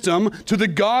system, to the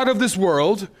God of this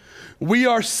world, we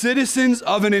are citizens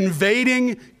of an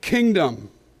invading kingdom.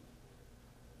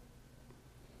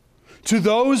 To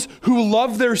those who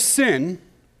love their sin,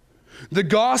 the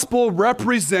gospel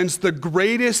represents the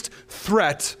greatest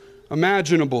threat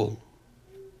imaginable.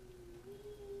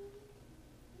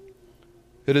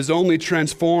 It is only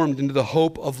transformed into the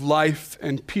hope of life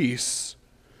and peace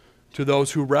to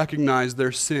those who recognize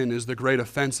their sin as the great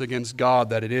offense against God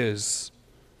that it is.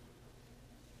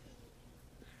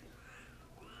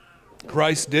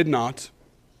 Christ did not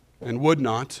and would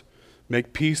not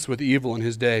make peace with evil in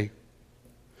his day.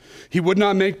 He would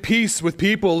not make peace with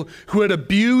people who had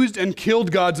abused and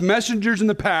killed God's messengers in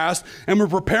the past and were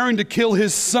preparing to kill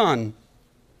his son.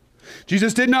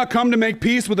 Jesus did not come to make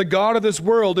peace with the God of this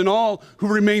world and all who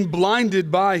remain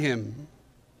blinded by him.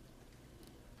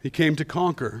 He came to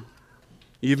conquer,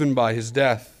 even by his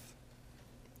death.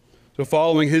 So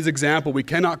following his example, we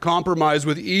cannot compromise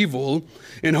with evil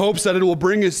in hopes that it will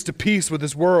bring us to peace with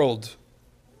this world.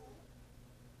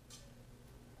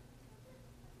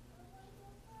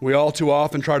 We all too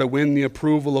often try to win the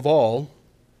approval of all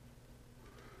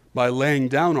by laying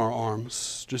down our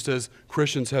arms, just as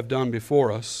Christians have done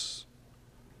before us,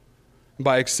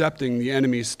 by accepting the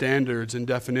enemy's standards and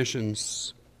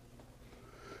definitions.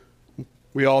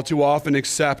 We all too often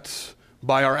accept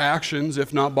by our actions,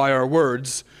 if not by our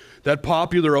words, that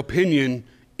popular opinion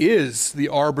is the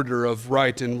arbiter of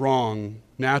right and wrong,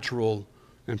 natural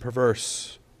and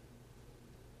perverse.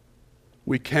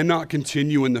 We cannot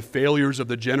continue in the failures of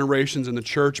the generations in the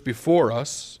church before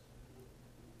us.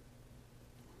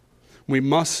 We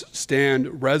must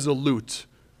stand resolute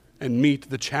and meet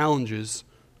the challenges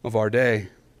of our day.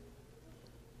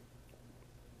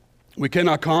 We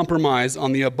cannot compromise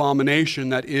on the abomination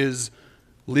that is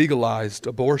legalized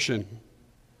abortion.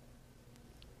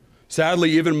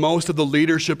 Sadly, even most of the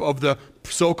leadership of the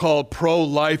so-called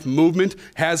pro-life movement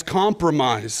has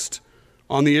compromised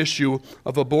on the issue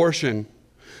of abortion.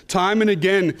 Time and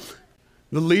again,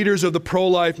 the leaders of the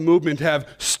pro-life movement have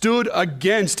stood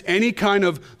against any kind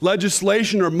of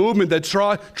legislation or movement that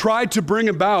tried to bring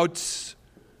about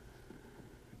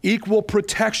equal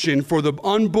protection for the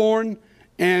unborn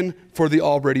and for the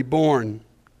already born.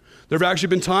 There have actually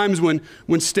been times when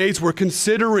states were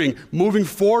considering moving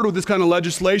forward with this kind of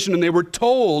legislation, and they were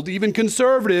told, even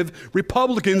conservative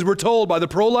Republicans were told by the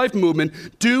pro-life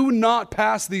movement, do not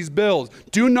pass these bills.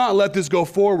 Do not let this go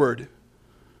forward.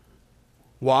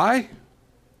 Why?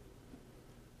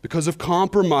 Because of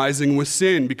compromising with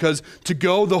sin. Because to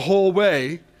go the whole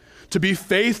way, to be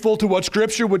faithful to what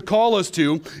Scripture would call us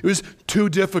to, it was too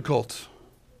difficult.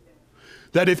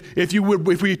 That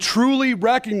if we truly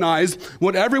recognize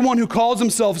what everyone who calls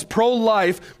themselves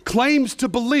pro-life claims to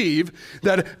believe,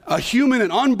 that a human,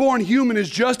 an unborn human, is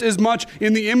just as much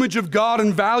in the image of God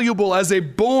and valuable as a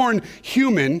born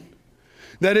human,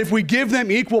 that if we give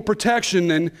them equal protection,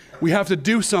 then we have to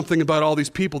do something about all these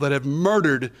people that have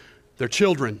murdered their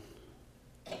children.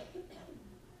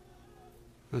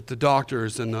 That the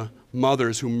doctors and the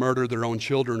mothers who murder their own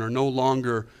children are no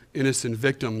longer innocent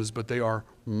victims, but they are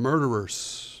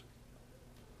murderers.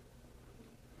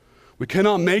 We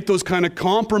cannot make those kind of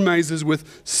compromises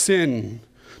with sin,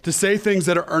 to say things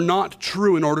that are not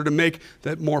true in order to make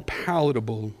that more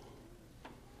palatable.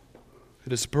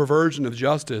 It is a perversion of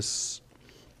justice.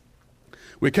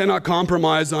 We cannot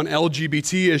compromise on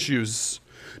LGBT issues.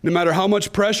 No matter how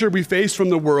much pressure we face from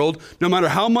the world, no matter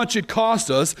how much it costs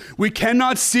us, we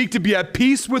cannot seek to be at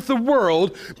peace with the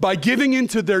world by giving in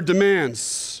to their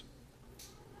demands.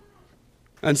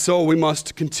 And so we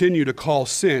must continue to call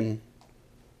sin,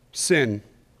 sin.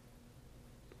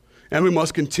 And we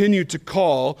must continue to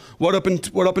call what up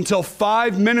until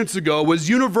 5 minutes ago was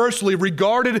universally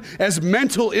regarded as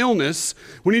mental illness.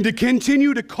 We need to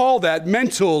continue to call that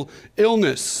mental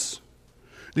illness.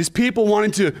 These people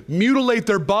wanting to mutilate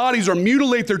their bodies or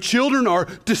mutilate their children are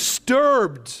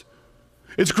disturbed.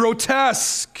 It's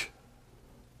grotesque.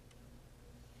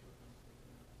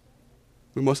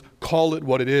 We must call it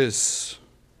what it is.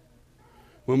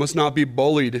 We must not be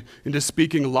bullied into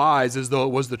speaking lies as though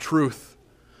it was the truth.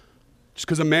 Just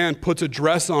because a man puts a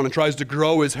dress on and tries to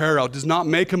grow his hair out does not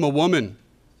make him a woman.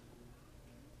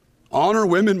 Honor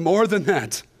women more than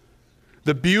that.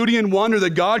 The beauty and wonder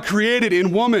that God created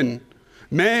in woman,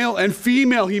 male and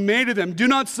female, he made of them. Do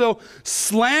not so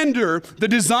slander the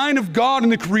design of God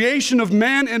and the creation of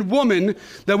man and woman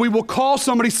that we will call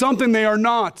somebody something they are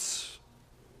not.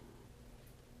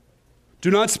 Do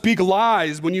not speak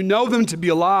lies when you know them to be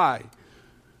a lie.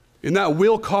 And that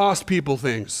will cost people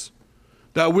things.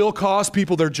 That will cost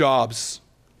people their jobs.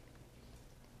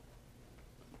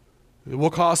 It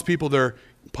will cost people their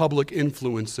public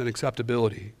influence and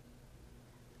acceptability.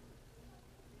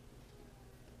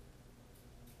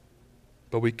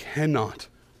 But we cannot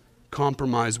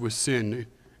compromise with sin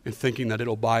in thinking that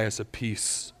it'll buy us a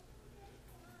peace.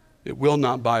 It will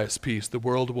not buy us peace. The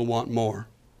world will want more.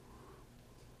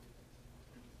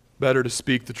 Better to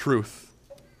speak the truth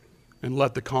and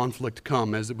let the conflict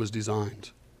come as it was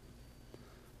designed.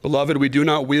 Beloved, we do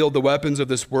not wield the weapons of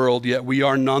this world, yet we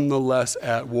are nonetheless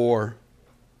at war.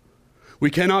 We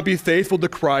cannot be faithful to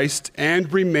Christ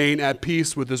and remain at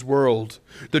peace with this world.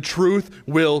 The truth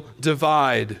will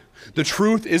divide. The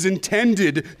truth is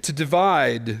intended to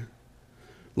divide.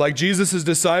 Like Jesus'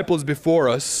 disciples before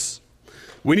us,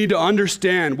 we need to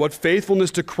understand what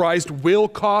faithfulness to Christ will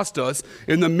cost us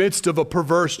in the midst of a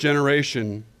perverse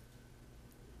generation.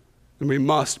 And we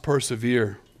must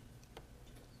persevere.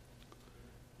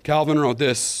 Calvin wrote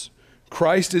this: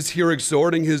 Christ is here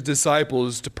exhorting his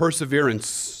disciples to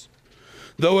perseverance.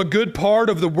 Though a good part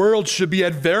of the world should be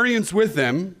at variance with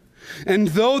them, and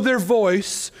though their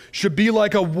voice should be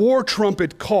like a war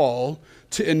trumpet call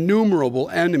to innumerable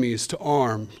enemies to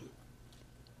arm.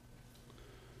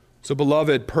 So,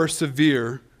 beloved,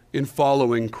 persevere in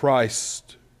following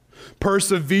Christ.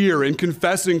 Persevere in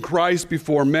confessing Christ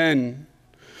before men.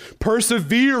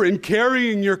 Persevere in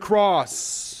carrying your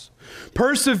cross.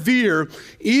 Persevere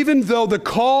even though the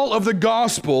call of the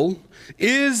gospel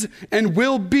is and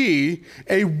will be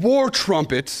a war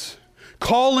trumpet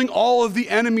calling all of the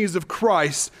enemies of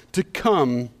Christ to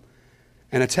come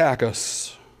and attack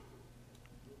us.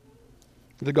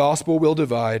 The gospel will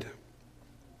divide.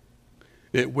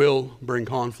 It will bring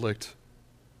conflict.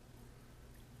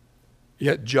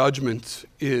 Yet judgment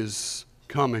is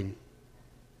coming.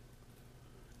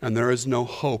 And there is no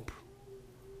hope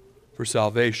for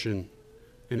salvation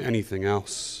in anything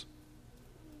else.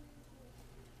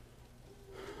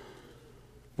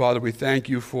 Father, we thank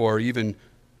you for even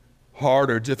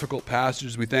hard or difficult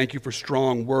passages. We thank you for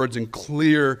strong words and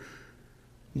clear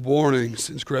warnings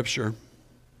in Scripture.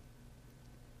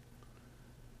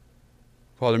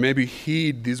 Father, maybe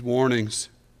heed these warnings.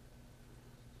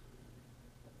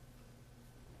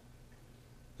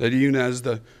 That even as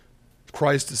the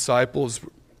Christ disciples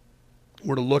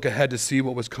were to look ahead to see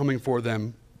what was coming for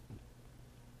them,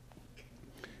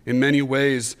 in many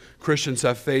ways, Christians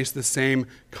have faced the same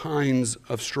kinds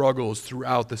of struggles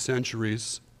throughout the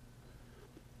centuries.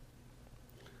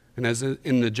 And as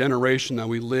in the generation that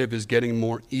we live is getting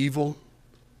more evil,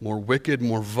 more wicked,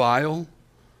 more vile,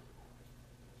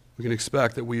 we can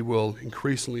expect that we will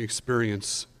increasingly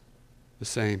experience the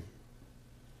same.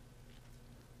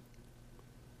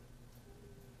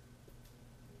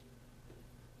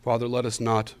 Father, let us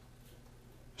not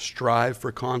strive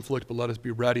for conflict, but let us be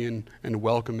ready and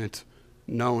welcome it,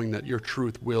 knowing that your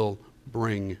truth will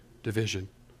bring division.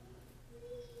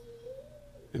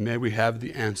 And may we have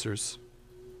the answers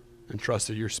and trust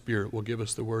that your Spirit will give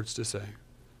us the words to say.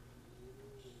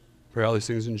 Pray all these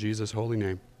things in Jesus' holy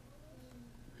name.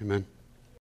 Amen.